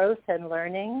growth and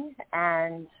learning,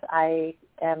 and I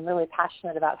am really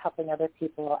passionate about helping other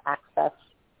people access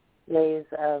ways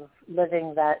of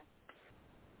living that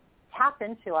tap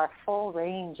into our full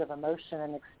range of emotion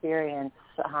and experience,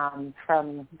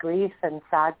 from grief and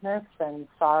sadness and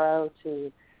sorrow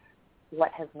to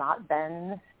what has not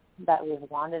been that we've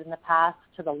wanted in the past,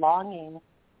 to the longing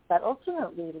that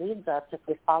ultimately leads us, if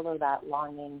we follow that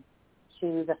longing,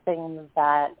 to the things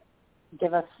that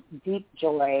give us deep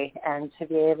joy, and to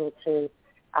be able to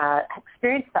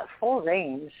experience that full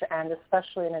range, and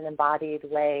especially in an embodied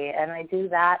way. And I do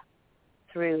that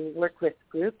through work with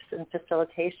groups and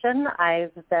facilitation.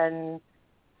 I've been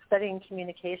studying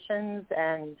communications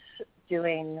and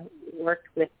doing work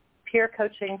with peer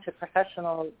coaching to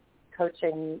professional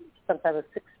coaching since I was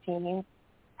 16,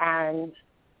 and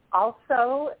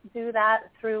also do that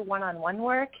through one-on-one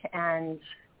work and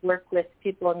work with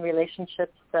people in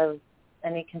relationships of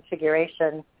any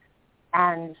configuration.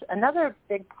 And another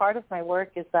big part of my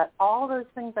work is that all those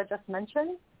things I just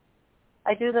mentioned,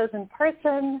 I do those in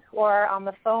person or on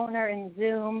the phone or in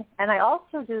Zoom, and I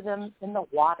also do them in the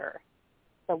water.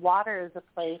 The water is a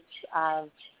place of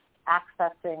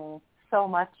accessing so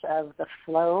much of the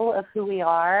flow of who we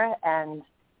are. And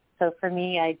so for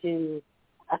me, I do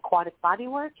aquatic body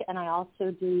work, and I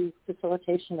also do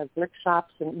facilitation of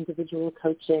workshops and individual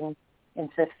coaching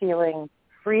into feeling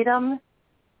freedom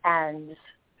and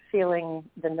feeling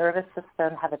the nervous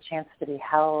system have a chance to be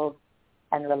held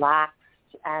and relaxed,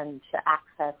 and to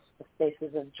access the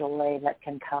spaces of joy that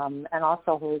can come, and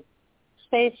also hold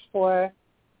space for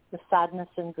the sadness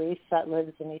and grief that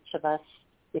lives in each of us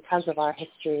because of our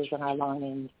histories and our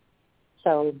longings.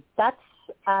 So that's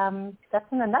in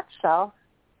a nutshell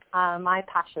my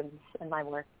passions and my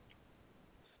work.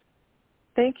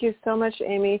 Thank you so much,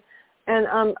 Amy.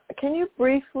 And can you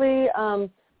briefly,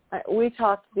 we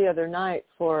talked the other night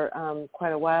for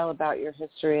quite a while about your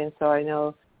history, and so I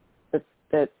know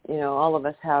that all of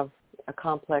us have a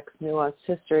complex, nuanced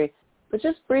history. But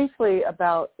just briefly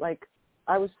about,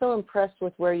 I was so impressed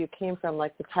with where you came from,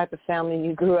 like the type of family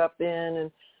you grew up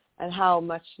in, and how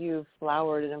much you've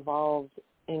flowered and evolved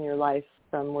in your life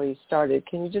from where you started.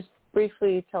 Can you just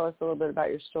briefly tell us a little bit about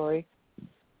your story?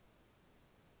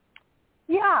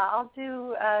 Yeah, I'll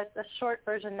do a short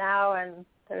version now, and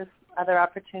there's other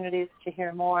opportunities to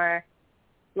hear more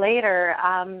later.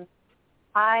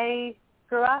 I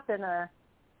grew up in a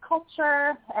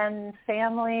culture and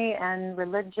family and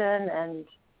religion and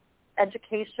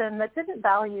education that didn't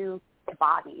value the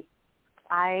body.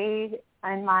 I,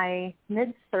 in my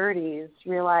mid-30s,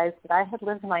 realized that I had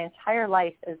lived my entire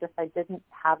life as if I didn't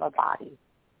have a body.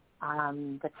 The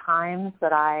only times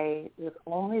that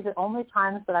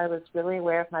I was really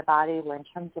aware of my body were in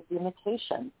terms of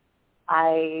limitation.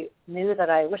 I knew that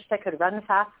I wished I could run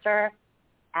faster,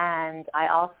 and I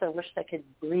also wished I could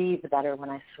breathe better when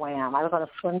I swam. I was on a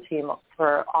swim team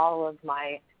for all of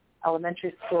my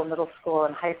elementary school, middle school,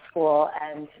 and high school,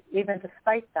 and even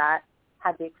despite that,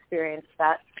 had the experience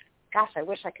that, gosh, I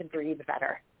wish I could breathe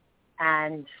better.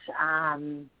 And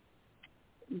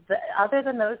other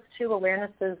than those two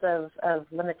awarenesses of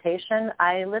limitation,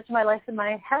 I lived my life in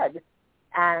my head,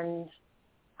 and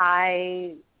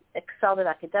I excelled at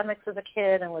academics as a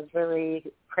kid and was really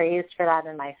praised for that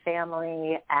in my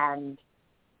family, and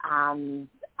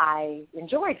I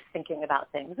enjoyed thinking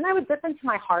about things. And I would dip into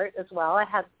my heart as well. I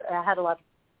had a lot of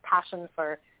passion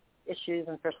for issues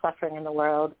and for suffering in the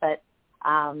world, but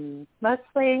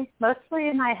mostly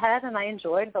in my head, and I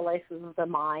enjoyed the life of the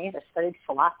mind. I studied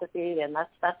philosophy, and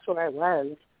that's where I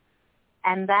was.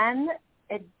 And then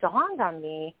it dawned on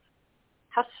me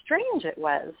how strange it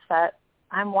was that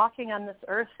I'm walking on this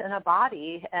earth in a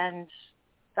body, and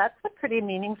that's a pretty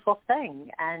meaningful thing,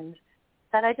 and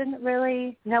that I didn't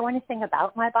really know anything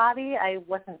about my body. I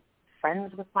wasn't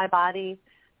friends with my body.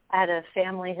 I had a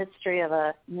family history of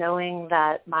knowing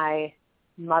that my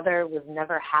mother was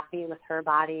never happy with her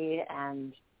body,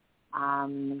 and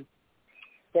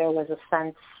there was a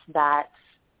sense that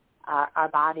our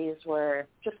bodies were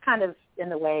just kind of in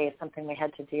the way of something we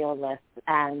had to deal with,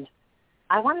 and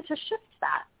I wanted to shift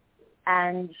that.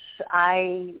 And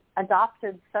I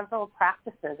adopted several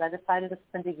practices. I decided to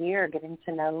spend a year getting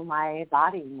to know my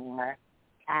body more,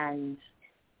 and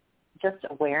just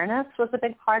awareness was a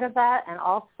big part of that, and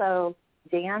also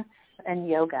dance and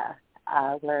yoga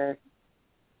were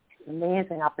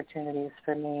amazing opportunities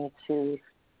for me to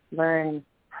learn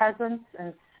presence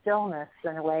and stillness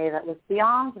in a way that was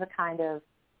beyond the kind of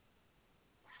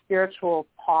spiritual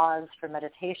pause for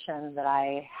meditation that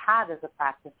I had as a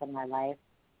practice in my life.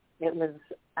 it was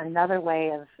another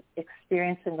way of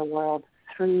experiencing the world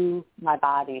through my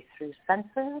body, through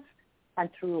senses and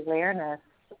through awareness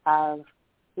of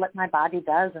what my body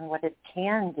does and what it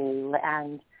can do.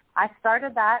 And I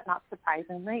started that, not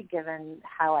surprisingly, given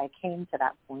how I came to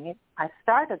that point. I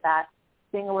started that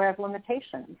being aware of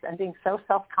limitations and being so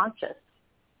self-conscious.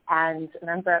 And I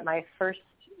remember at my first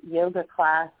yoga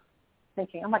class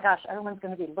thinking, oh my gosh, everyone's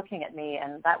going to be looking at me.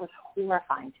 And that was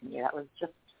horrifying to me. That was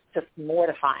just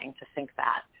mortifying to think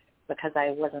that, because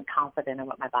I wasn't confident in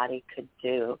what my body could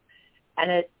do. And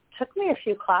it took me a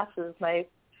few classes. My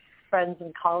friends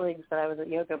and colleagues that I was at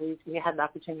yoga, we had an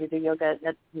opportunity to do yoga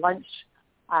at lunch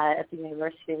at the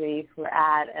university we were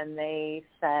at, and they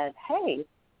said, hey,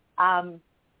 do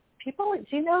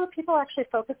you know people actually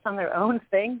focus on their own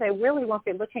thing? They really won't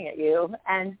be looking at you.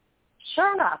 And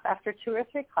sure enough, after 2 or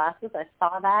 3 classes, I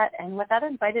saw that, and what that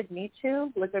invited me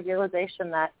to was a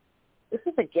realization that this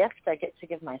is a gift I get to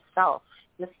give myself,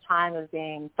 this time of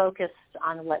being focused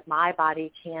on what my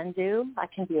body can do. I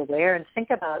can be aware and think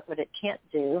about what it can't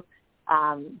do,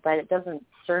 but it doesn't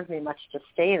serve me much to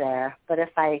stay there. But if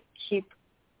I keep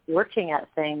working at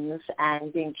things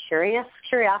and being curious,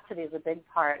 curiosity is a big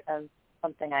part of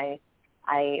something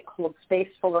I hold space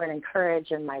for and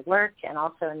encourage in my work and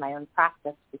also in my own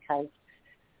practice, because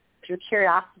through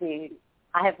curiosity,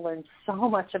 I have learned so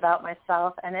much about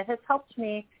myself, and it has helped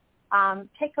me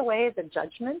take away the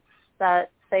judgments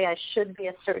that say I should be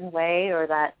a certain way, or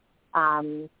that,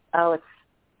 it's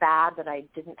bad that I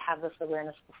didn't have this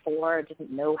awareness before, or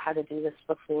didn't know how to do this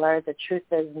before. The truth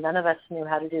is, none of us knew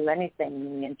how to do anything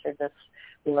when we entered this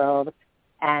world,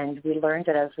 and we learned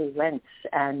it as we went.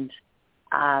 And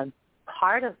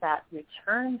part of that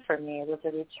return for me was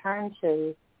a return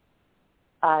to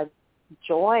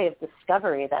joy of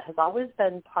discovery that has always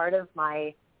been part of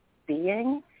my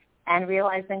being, and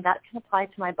realizing that can apply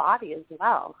to my body as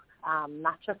well,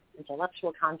 not just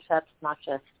intellectual concepts, not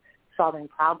just solving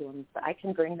problems, but I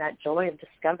can bring that joy of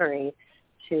discovery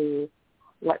to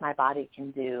what my body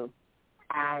can do.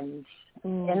 And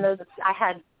in those, I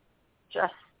had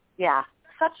just,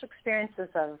 such experiences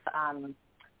of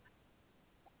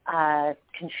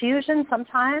confusion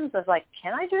sometimes, of like,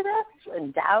 can I do this?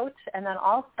 And doubt. And then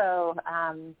also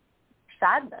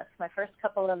sadness. My first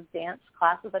couple of dance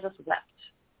classes, I just wept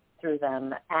through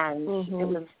them. And it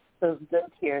was those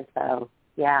good tears, though.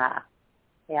 Yeah.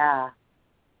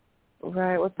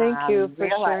 Right. Well, thank you for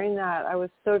sharing that. I was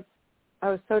so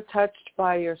touched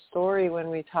by your story when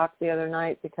we talked the other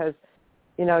night, because,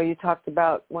 you talked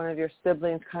about one of your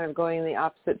siblings kind of going in the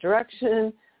opposite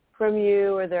direction from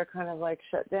you, or they're kind of like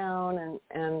shut down,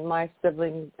 and my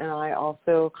sibling and I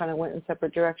also kind of went in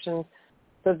separate directions.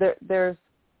 So there's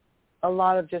a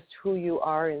lot of just who you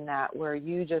are in that, where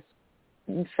you just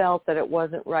felt that it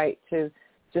wasn't right to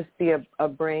just be a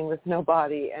brain with no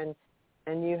body, and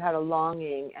you had a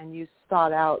longing, and you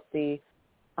sought out the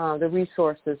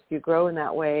resources to grow in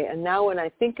that way. And now when I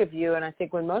think of you, and I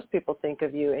think when most people think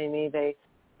of you, Amy, they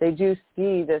do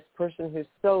see this person who's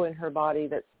so in her body,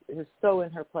 who's so in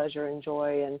her pleasure and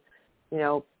joy. And,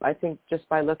 I think just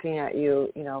by looking at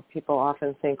you, people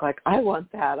often think like, I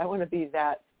want that. I want to be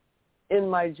that in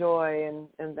my joy,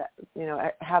 and that,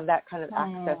 have that kind of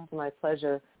access to my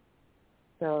pleasure.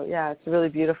 So, yeah, it's really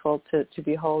beautiful to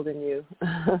behold in you.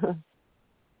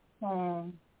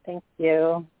 Thank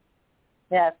you.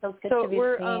 Yeah, it feels good to be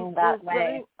seen that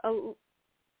way.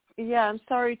 I'm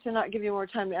sorry to not give you more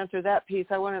time to answer that piece.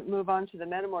 I want to move on to the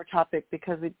metamor topic,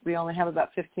 because we only have about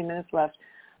 15 minutes left.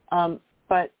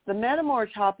 But the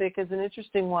metamor topic is an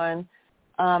interesting one.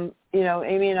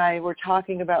 Amy and I were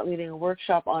talking about leading a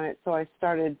workshop on it, so I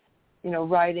started,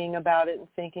 writing about it and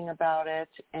thinking about it.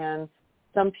 And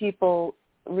some people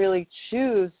really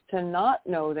choose to not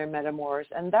know their metamors,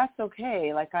 and that's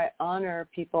okay. Like, I honor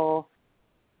people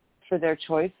for their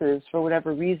choices for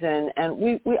whatever reason, and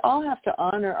we all have to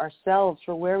honor ourselves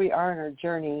for where we are in our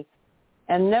journey,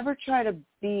 and never try to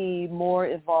be more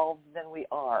evolved than we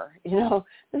are.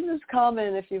 This is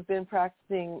common if you've been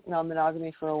practicing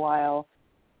non-monogamy for a while.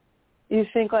 You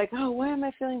think like, oh, why am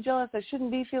I feeling jealous? I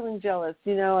shouldn't be feeling jealous.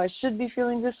 I should be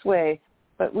feeling this way.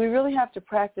 But we really have to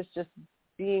practice just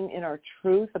being in our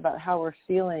truth about how we're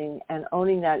feeling, and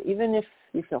owning that, even if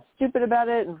you feel stupid about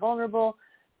it and vulnerable.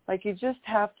 Like, you just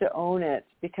have to own it,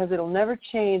 because it'll never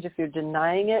change if you're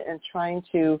denying it and trying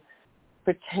to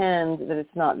pretend that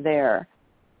it's not there.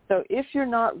 So if you're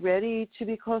not ready to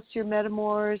be close to your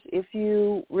metamors, if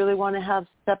you really want to have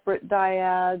separate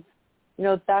dyads,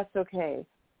 that's okay.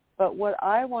 But what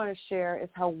I want to share is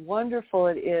how wonderful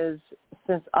it is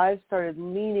since I've started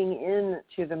leaning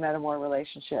into the metamor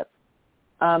relationship.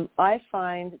 I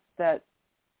find that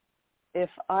if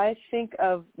I think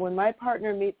of when my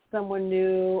partner meets someone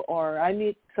new or I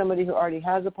meet somebody who already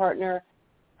has a partner,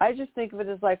 I just think of it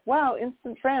as like, wow,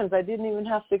 instant friends. I didn't even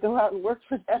have to go out and work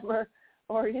for them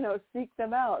or seek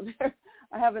them out.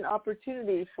 I have an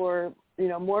opportunity for,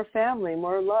 more family,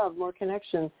 more love, more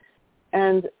connection.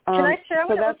 And can I share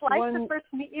what it was like to first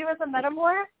meet you as a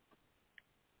metamor?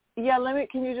 Yeah,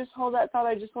 can you just hold that thought?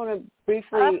 I just want to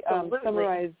briefly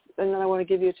summarize, and then I want to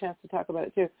give you a chance to talk about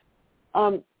it too.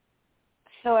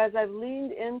 So as I've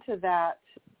leaned into that,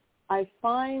 I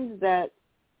find that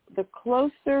the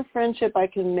closer friendship I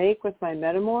can make with my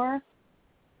metamor,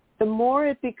 the more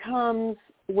it becomes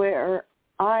where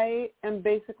I am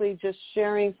basically just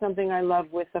sharing something I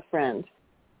love with a friend.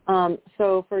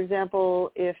 So, for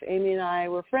example, if Amy and I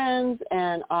were friends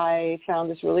and I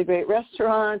found this really great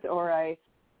restaurant or I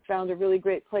found a really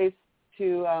great place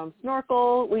to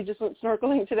snorkel, we just went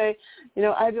snorkeling today,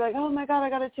 I'd be like, oh, my God, I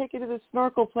got to take you to this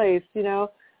snorkel place,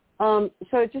 So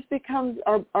it just becomes,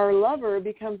 our lover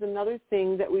becomes another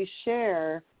thing that we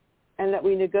share and that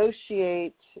we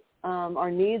negotiate our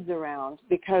needs around,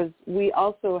 because we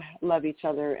also love each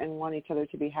other and want each other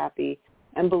to be happy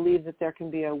and believe that there can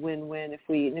be a win-win if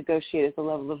we negotiate at the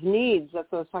level of needs.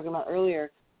 That's what I was talking about earlier,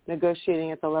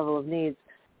 negotiating at the level of needs.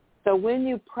 So when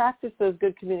you practice those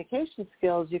good communication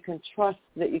skills, you can trust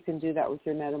that you can do that with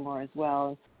your metamor as well.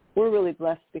 And we're really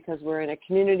blessed because we're in a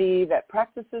community that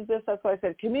practices this. That's why I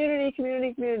said community,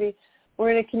 community, community.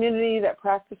 We're in a community that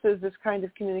practices this kind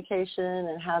of communication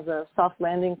and has a soft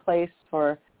landing place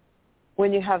for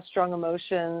when you have strong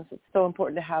emotions. It's so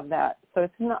important to have that. So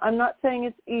I'm not saying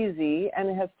it's easy, and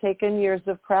it has taken years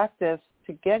of practice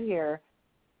to get here,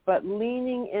 but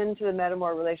leaning into the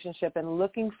metamor relationship and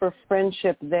looking for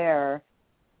friendship there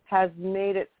has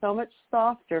made it so much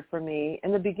softer for me.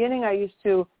 In the beginning, I used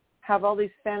to have all these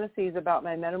fantasies about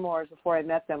my metamors before I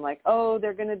met them, like, oh,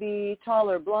 they're going to be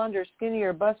taller, blonder,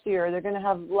 skinnier, bustier, they're going to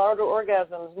have louder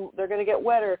orgasms, they're going to get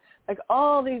wetter, like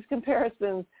all these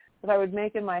comparisons that I would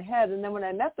make in my head. And then when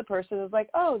I met the person, it was like,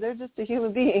 oh, they're just a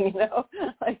human being,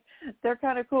 like they're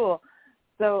kind of cool.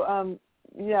 So,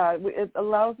 it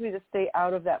allows me to stay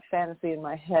out of that fantasy in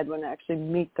my head when I actually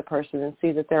meet the person and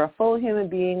see that they're a full human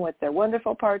being with their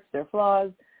wonderful parts, their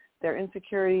flaws, their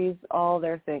insecurities, all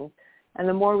their things. And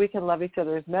the more we can love each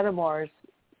other as metamors,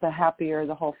 the happier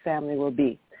the whole family will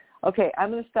be. Okay,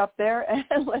 I'm going to stop there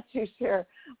and let you share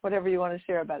whatever you want to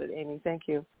share about it, Amy. Thank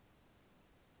you.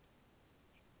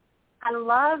 I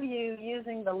love you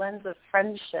using the lens of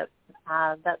friendship.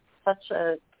 That's such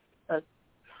a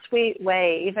sweet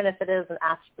way, even if it is an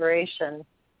aspiration.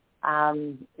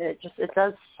 It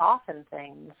does soften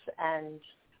things. And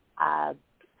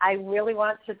I really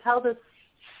want to tell this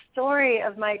story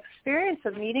of my experience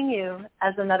of meeting you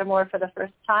as a metamor for the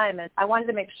first time. And I wanted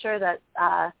to make sure that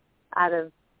out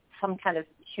of some kind of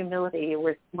humility,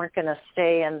 we're going to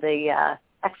stay in the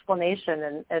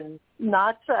explanation and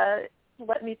not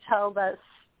let me tell this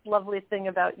lovely thing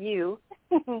about you.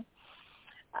 It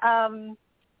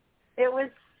was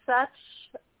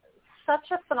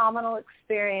such a phenomenal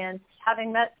experience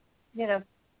having met,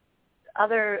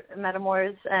 other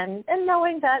metamors and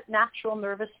knowing that natural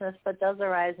nervousness that does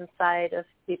arise inside of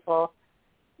people.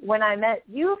 When I met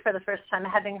you for the first time,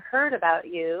 having heard about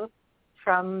you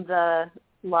from the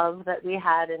love that we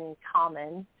had in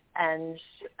common and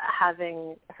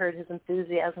having heard his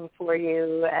enthusiasm for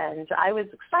you, and I was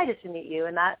excited to meet you,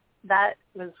 and that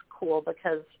was cool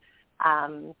because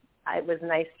it was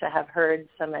nice to have heard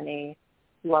so many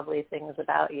lovely things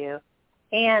about you.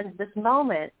 And this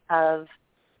moment of,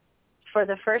 for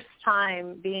the first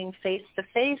time, being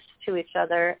face-to-face to each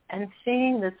other and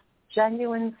seeing this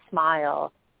genuine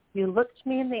smile. You looked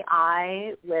me in the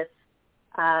eye with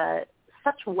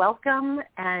such welcome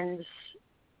and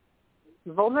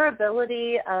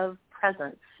vulnerability of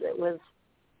presence. It was,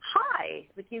 hi.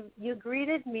 Like you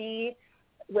greeted me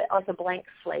like a blank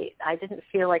slate. I didn't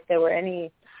feel like there were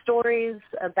any stories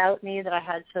about me that I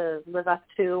had to live up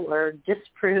to or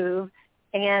disprove.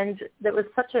 And there was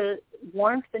such a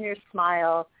warmth in your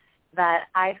smile that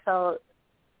I felt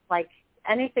like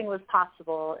anything was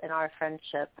possible in our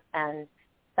friendship. And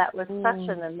that was such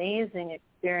an amazing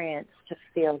experience to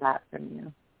feel that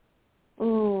from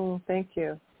you. Thank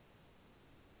you.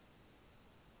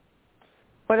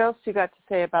 What else you got to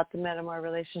say about the metamor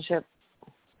relationship?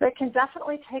 It can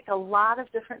definitely take a lot of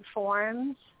different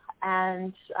forms.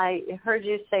 And I heard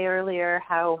you say earlier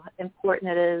how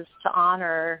important it is to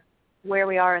honor where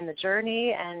we are in the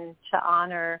journey and to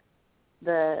honor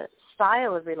the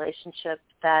style of relationship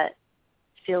that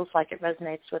feels like it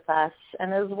resonates with us,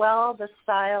 and as well the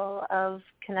style of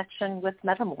connection with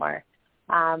metamor.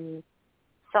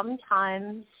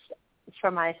 Sometimes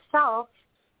for myself,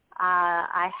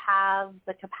 I have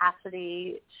the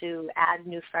capacity to add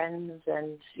new friends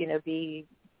and, be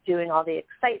doing all the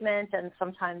excitement and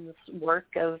sometimes work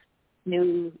of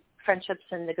new friendships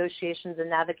and negotiations and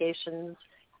navigations.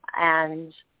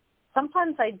 And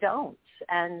sometimes I don't.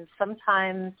 And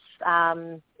sometimes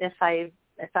if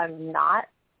I'm not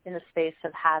in a space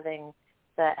of having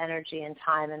the energy and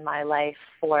time in my life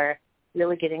for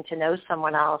really getting to know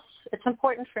someone else, it's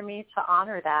important for me to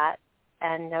honor that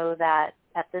and know that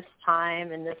at this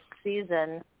time in this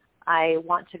season, I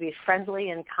want to be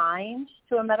friendly and kind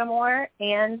to a metamor,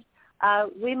 and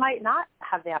we might not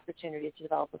have the opportunity to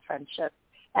develop a friendship.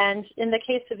 And in the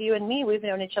case of you and me, we've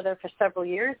known each other for several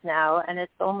years now, and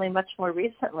it's only much more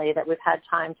recently that we've had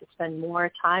time to spend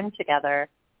more time together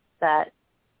that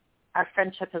our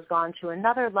friendship has gone to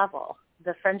another level.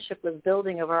 The friendship was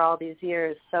building over all these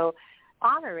years. So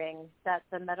honoring that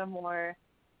the metamor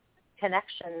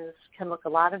connections can look a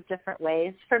lot of different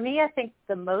ways. For me, I think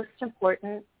the most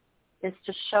important is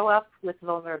to show up with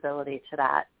vulnerability to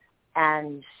that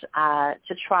and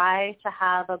to try to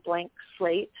have a blank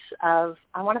slate of,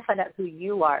 I want to find out who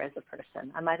you are as a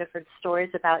person. I might have heard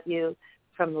stories about you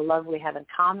from the love we have in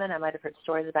common. I might have heard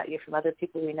stories about you from other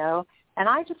people we know. And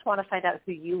I just want to find out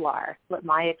who you are, what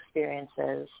my experience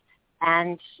is,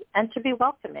 and to be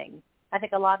welcoming. I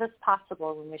think a lot is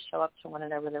possible when we show up to one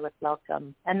another with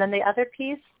welcome. And then the other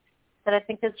piece that I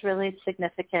think is really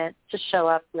significant, to show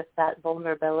up with that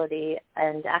vulnerability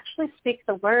and actually speak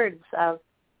the words of,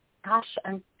 gosh,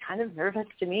 I'm kind of nervous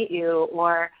to meet you,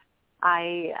 or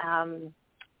I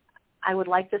would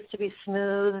like this to be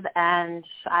smooth, and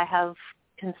I have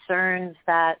concerns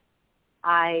that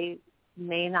I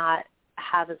may not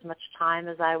have as much time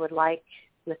as I would like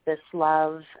with this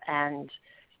love, and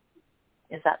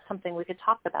is that something we could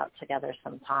talk about together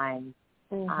sometime?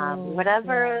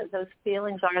 Whatever those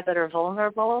feelings are that are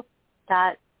vulnerable,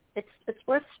 that it's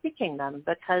worth speaking them,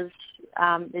 because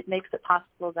it makes it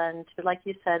possible then to, like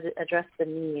you said, address the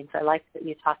needs. I like that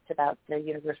you talked about the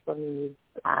universal needs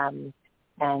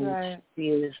and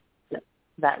use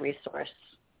that resource.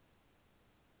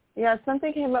 Yeah,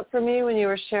 something came up for me when you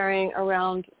were sharing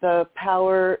around the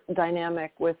power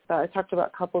dynamic with, I talked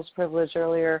about couples privilege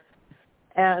earlier.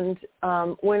 And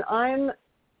when I'm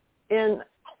in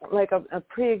like a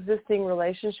pre-existing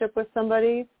relationship with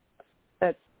somebody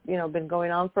that's, been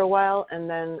going on for a while, and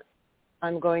then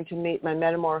I'm going to meet my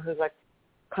metamor who's like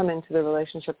come into the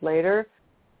relationship later,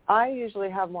 I usually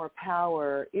have more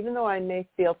power, even though I may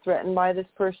feel threatened by this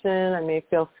person. I may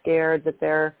feel scared that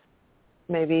they're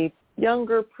maybe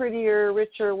younger, prettier,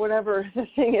 richer, whatever the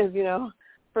thing is,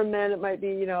 For men, it might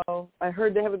be, I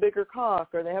heard they have a bigger cock,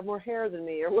 or they have more hair than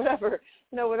me, or whatever,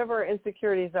 whatever our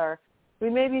insecurities are. We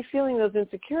may be feeling those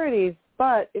insecurities,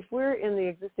 but if we're in the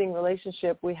existing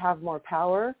relationship, we have more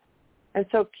power. And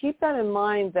so keep that in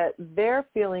mind, that they're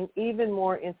feeling even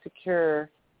more insecure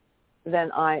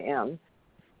than I am,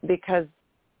 because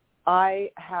I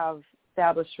have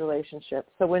established relationships.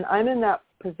 So when I'm in that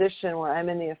position where I'm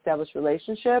in the established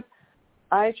relationship,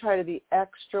 I try to be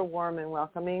extra warm and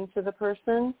welcoming to the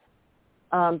person,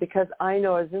 because I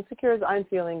know as insecure as I'm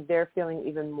feeling, they're feeling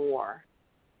even more.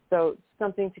 So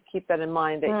something to keep that in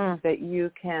mind, that you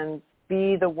can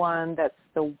be the one that's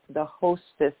the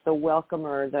hostess, the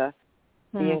welcomer, the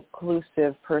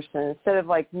inclusive person, instead of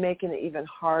like making it even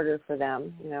harder for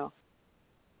them,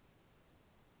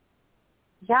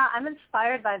 Yeah, I'm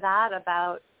inspired by that,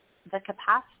 about the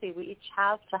capacity we each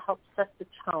have to help set the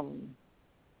tone.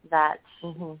 That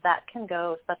can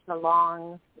go such a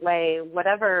long way,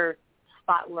 whatever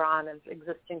spot we're on, of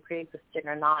existing, pre-existing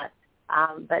or not.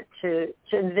 But to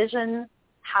envision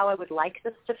how I would like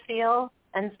this to feel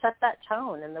and set that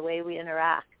tone in the way we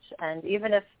interact. And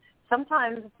even if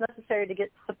sometimes it's necessary to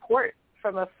get support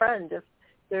from a friend, if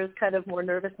there's kind of more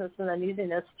nervousness and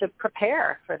uneasiness, to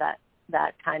prepare for that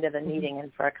kind of a meeting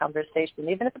and for a conversation,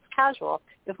 even if it's casual.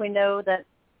 If we know that,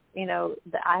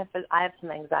 that I have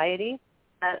some anxiety,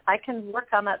 that I can work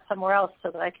on that somewhere else,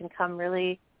 so that I can come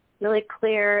really, really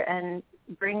clear and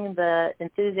bring the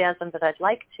enthusiasm that I'd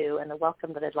like to and the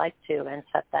welcome that I'd like to, and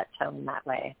set that tone that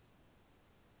way.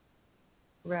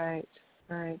 Right.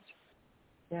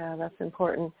 Yeah, that's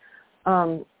important.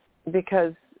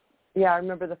 Because, I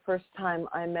remember the first time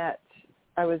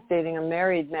I was dating a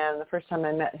married man. The first time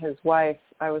I met his wife,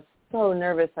 I was so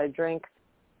nervous. I drank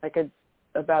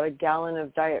about a gallon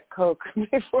of Diet Coke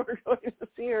before going to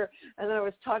see her, and then I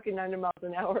was talking 90 miles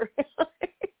an hour.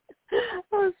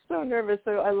 I was so nervous.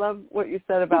 So I love what you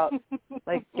said about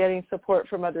like getting support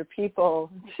from other people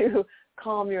to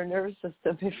calm your nervous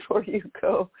system before you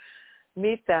go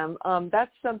meet them.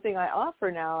 That's something I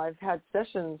offer now. I've had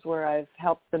sessions where I've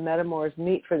helped the metamors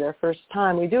meet for their first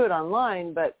time. We do it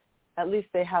online, but at least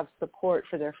they have support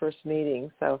for their first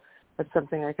meeting. So that's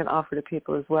something I can offer to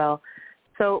people as well.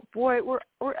 So, boy,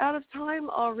 we're out of time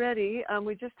already.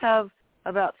 We just have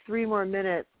about 3 more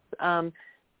minutes.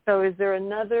 So is there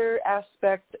another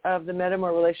aspect of the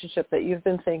metamor relationship that you've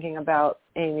been thinking about,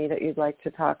 Amy, that you'd like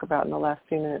to talk about in the last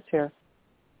few minutes here?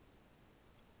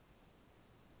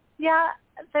 Yeah,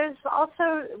 there's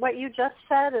also what you just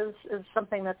said is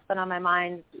something that's been on my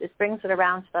mind. It brings it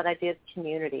around to that idea of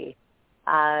community,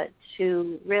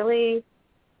 to really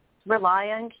rely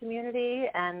on community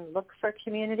and look for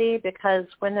community, because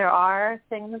when there are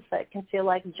things that can feel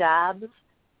like jabs,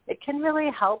 it can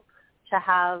really help to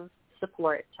have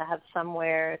support, to have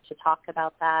somewhere to talk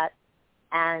about that.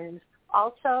 And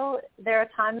also, there are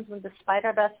times when, despite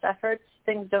our best efforts,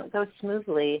 things don't go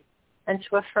smoothly, and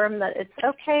to affirm that it's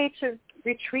okay to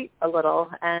retreat a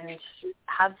little and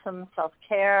have some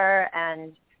self-care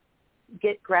and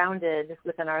get grounded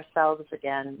within ourselves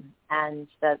again, and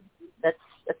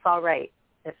it's all right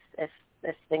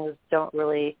if things don't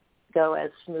really go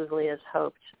as smoothly as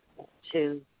hoped,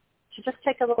 to just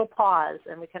take a little pause,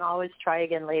 and we can always try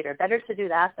again later. Better to do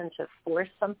that than to force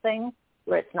something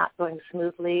where it's not going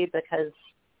smoothly, because,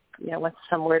 you know, once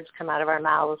some words come out of our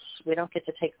mouths, we don't get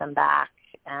to take them back.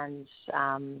 And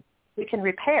we can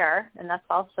repair, and that's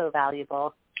also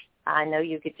valuable. I know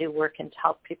you could do work and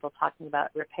help people talking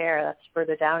about repair. That's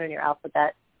further down in your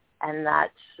alphabet, and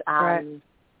that right.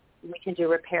 We can do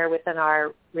repair within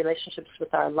our relationships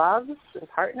with our loves and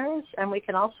partners, and we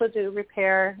can also do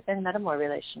repair in metamor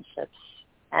relationships.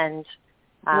 And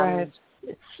right.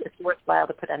 it's worthwhile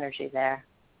to put energy there.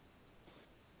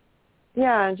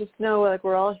 Yeah, and just know, like,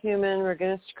 we're all human. We're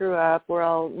going to screw up. We're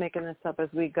all making this up as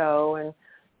we go. And,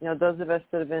 you know, those of us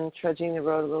that have been trudging the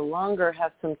road a little longer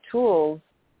have some tools,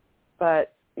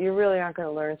 but you really aren't going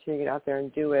to learn until you get out there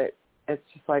and do it. It's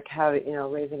just like having, you know,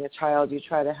 raising a child. You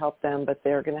try to help them, but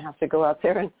they're going to have to go out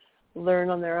there and learn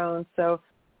on their own. So,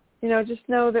 you know, just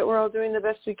know that we're all doing the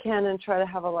best we can and try to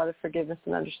have a lot of forgiveness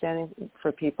and understanding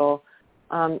for people.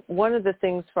 One of the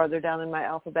things farther down in my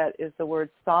alphabet is the word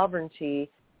sovereignty.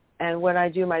 And when I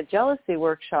do my jealousy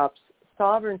workshops,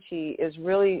 sovereignty is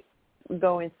really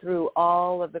going through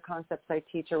all of the concepts I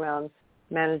teach around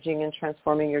managing and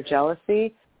transforming your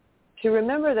jealousy, to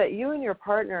remember that you and your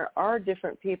partner are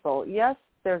different people. Yes,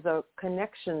 there's a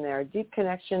connection there, a deep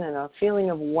connection and a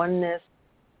feeling of oneness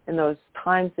in those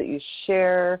times that you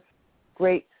share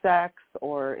great sex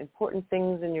or important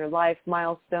things in your life,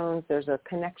 milestones. There's a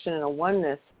connection and a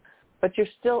oneness, but you're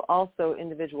still also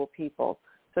individual people.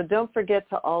 So don't forget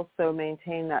to also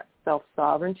maintain that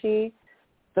self-sovereignty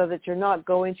so that you're not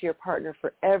going to your partner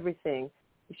for everything.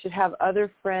 You should have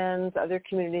other friends, other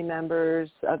community members,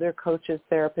 other coaches,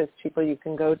 therapists, people you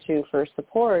can go to for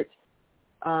support,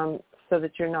 so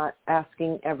that you're not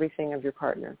asking everything of your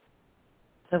partner.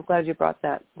 So I'm glad you brought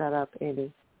that up,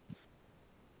 Amy.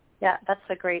 Yeah, that's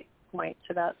a great point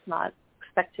about not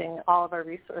expecting all of our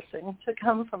resourcing to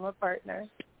come from a partner.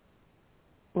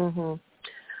 Mm-hmm.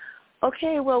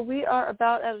 Okay, well, we are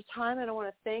about out of time, and I want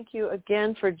to thank you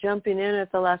again for jumping in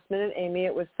at the last minute, Amy.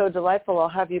 It was so delightful. I'll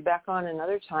have you back on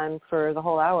another time for the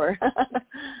whole hour.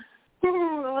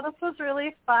 Well, this was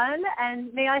really fun,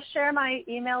 and may I share my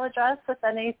email address if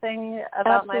anything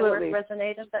about Absolutely. my work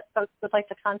resonated that folks would like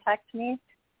to contact me?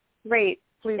 Great.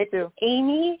 Please it's do.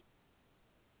 Amy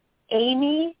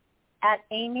at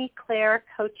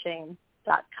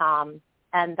amyclarecoaching.com,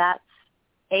 and that's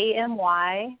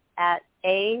AMY at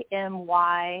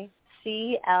AMYCLARE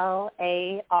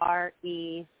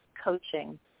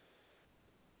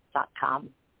coaching.com.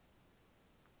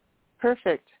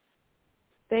 Perfect.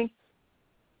 Thank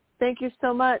you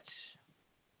so much.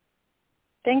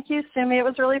 Thank you, Sumi. It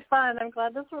was really fun. I'm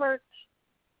glad this worked.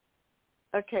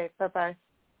 Okay, bye-bye.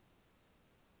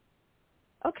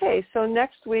 Okay, so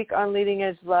next week on Leading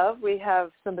Edge Love, we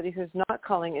have somebody who's not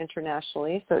calling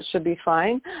internationally, so it should be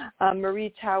fine.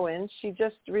 Marie Towan. She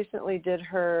just recently did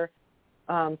her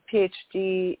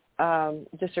PhD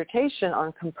dissertation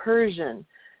on compersion.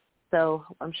 So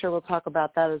I'm sure we'll talk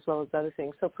about that as well as other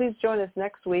things. So please join us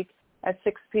next week at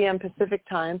 6 p.m. Pacific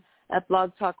Time at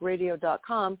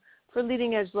blogtalkradio.com for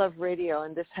Leading Edge Love Radio.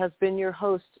 And this has been your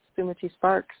host, Sumati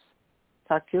Sparks.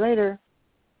 Talk to you later.